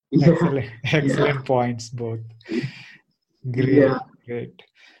 Excellent points both. Great.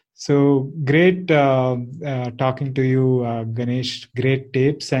 So great talking to you, Ganesh. Great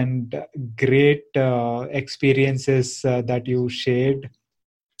tips and great experiences that you shared.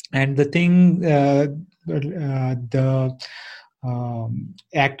 And the thing, the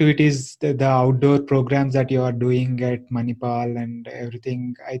activities, the outdoor programs that you are doing at Manipal and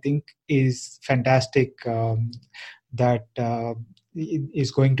everything, I think is fantastic. That is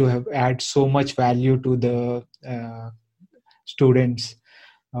going to add so much value to the students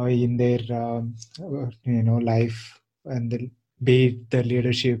in their life and be it the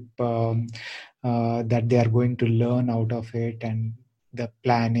leadership that they are going to learn out of it, and the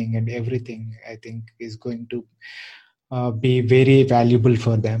planning and everything, I think is going to be very valuable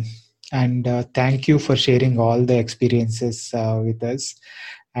for them. And thank you for sharing all the experiences with us.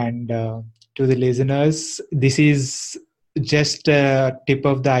 And to the listeners, this is just a tip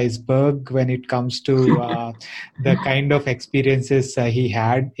of the iceberg when it comes to the kind of experiences he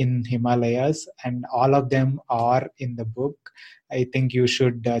had in Himalayas, and all of them are in the book. I think you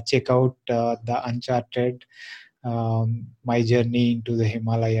should check out the Uncharted, My Journey into the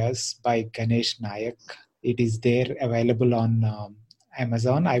Himalayas by Ganesh Nayak. It is there available on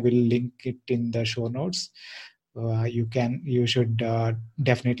Amazon. I will link it in the show notes. You should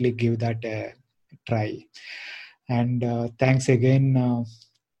definitely give that a try. And thanks again,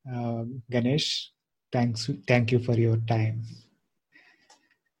 Ganesh. Thank you for your time.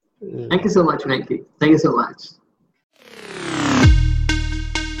 Thank you so much, Frankie. Thank you so much.